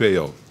talks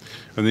fail.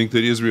 I think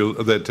that I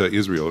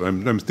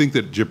think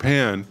that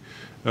Japan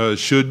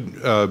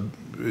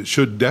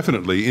should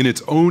definitely, in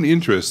its own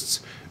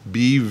interests,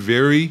 be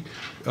very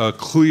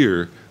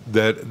clear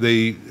that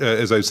they,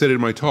 as I've said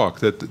in my talk,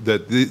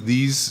 that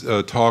these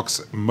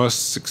talks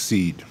must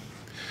succeed.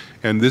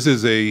 And this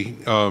is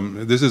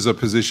a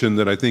position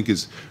that I think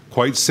is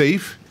quite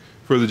safe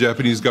for the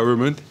Japanese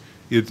government.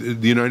 The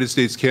United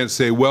States can't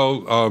say,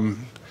 well,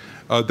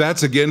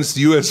 that's against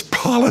U.S.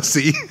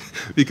 policy,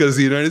 because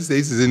the United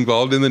States is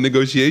involved in the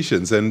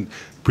negotiations, and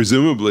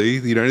presumably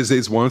the United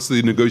States wants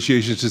the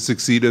negotiations to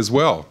succeed as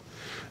well.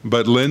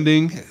 But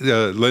lending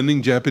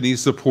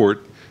Japanese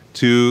support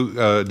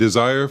to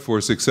desire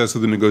for success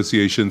of the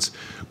negotiations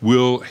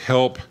will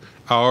help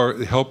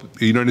the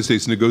United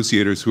States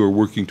negotiators who are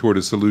working toward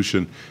a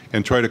solution,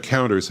 and try to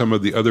counter some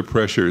of the other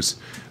pressures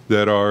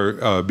that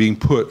are being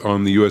put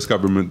on the U.S.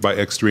 government by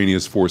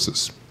extraneous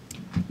forces.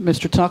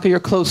 Mr. Tanaka, you're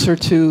closer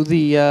to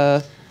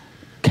the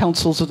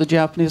councils of the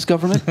Japanese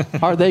government.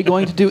 Are they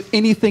going to do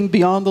anything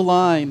beyond the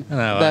line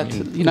that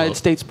the United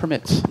States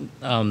permits?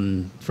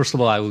 First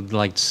of all, I would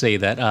like to say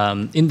that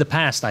in the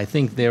past, I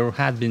think there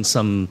had been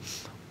some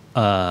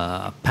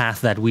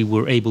path that we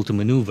were able to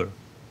maneuver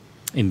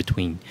in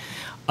between.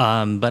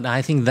 But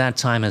I think that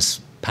time has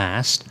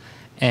passed.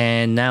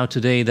 And now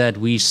today that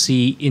we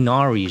see in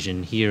our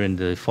region here in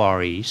the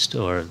Far East,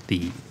 or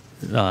the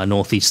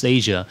Northeast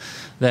Asia,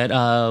 that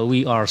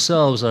we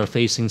ourselves are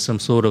facing some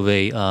sort of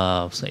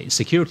say,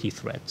 security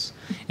threats.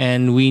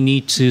 And we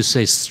need to,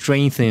 say,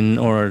 strengthen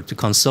or to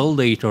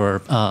consolidate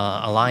our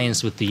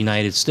alliance with the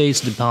United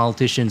States. The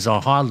politicians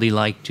are hardly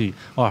likely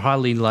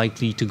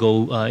to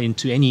go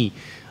into any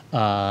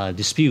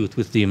dispute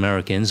with the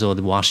Americans or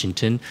the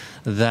Washington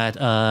that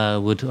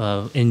would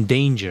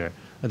endanger,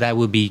 that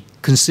would be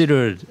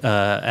considered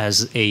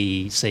as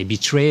a, say,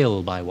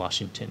 betrayal by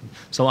Washington.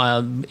 So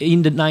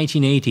in the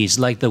 1980s,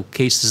 like the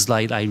cases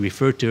like I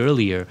referred to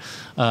earlier,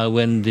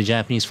 when the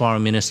Japanese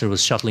foreign minister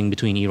was shuttling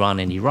between Iran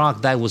and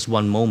Iraq, that was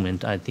one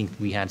moment. I think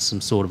we had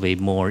some sort of a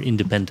more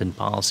independent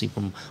policy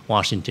from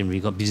Washington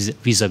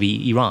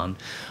vis-a-vis Iran.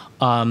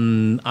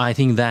 I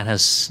think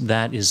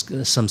that is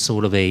some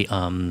sort of a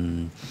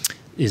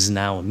is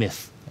now a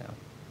myth.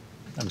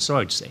 I'm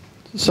sorry to say.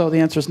 So the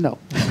answer is no.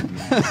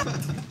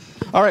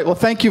 All right. Well,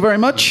 thank you very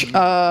much.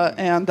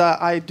 And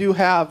I do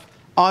have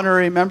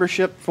honorary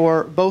membership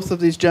for both of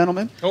these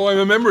gentlemen. Oh, I'm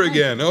a member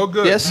again. Oh,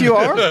 good. Yes, you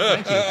are.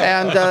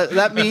 And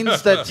that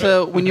means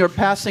that when you're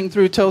passing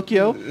through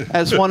Tokyo,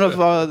 as one of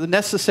the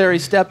necessary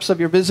steps of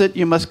your visit,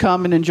 you must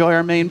come and enjoy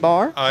our main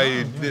bar.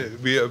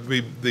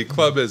 The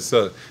club has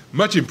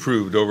much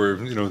improved over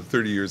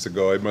 30 years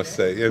ago, I must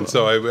say, and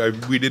so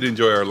we did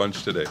enjoy our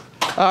lunch today.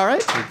 All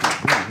right.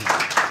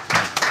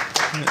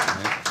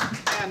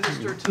 And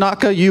Mr.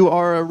 Tanaka, you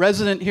are a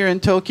resident here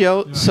in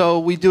Tokyo, so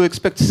we do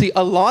expect to see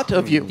a lot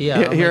of you Yeah,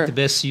 I'll here. make the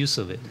best use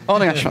of it.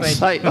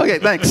 Okay,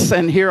 thanks.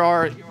 And here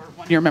are your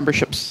one-year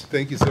memberships.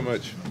 Thank you so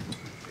much.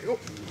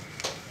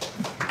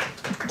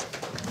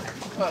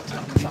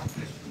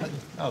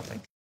 Oh,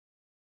 thanks.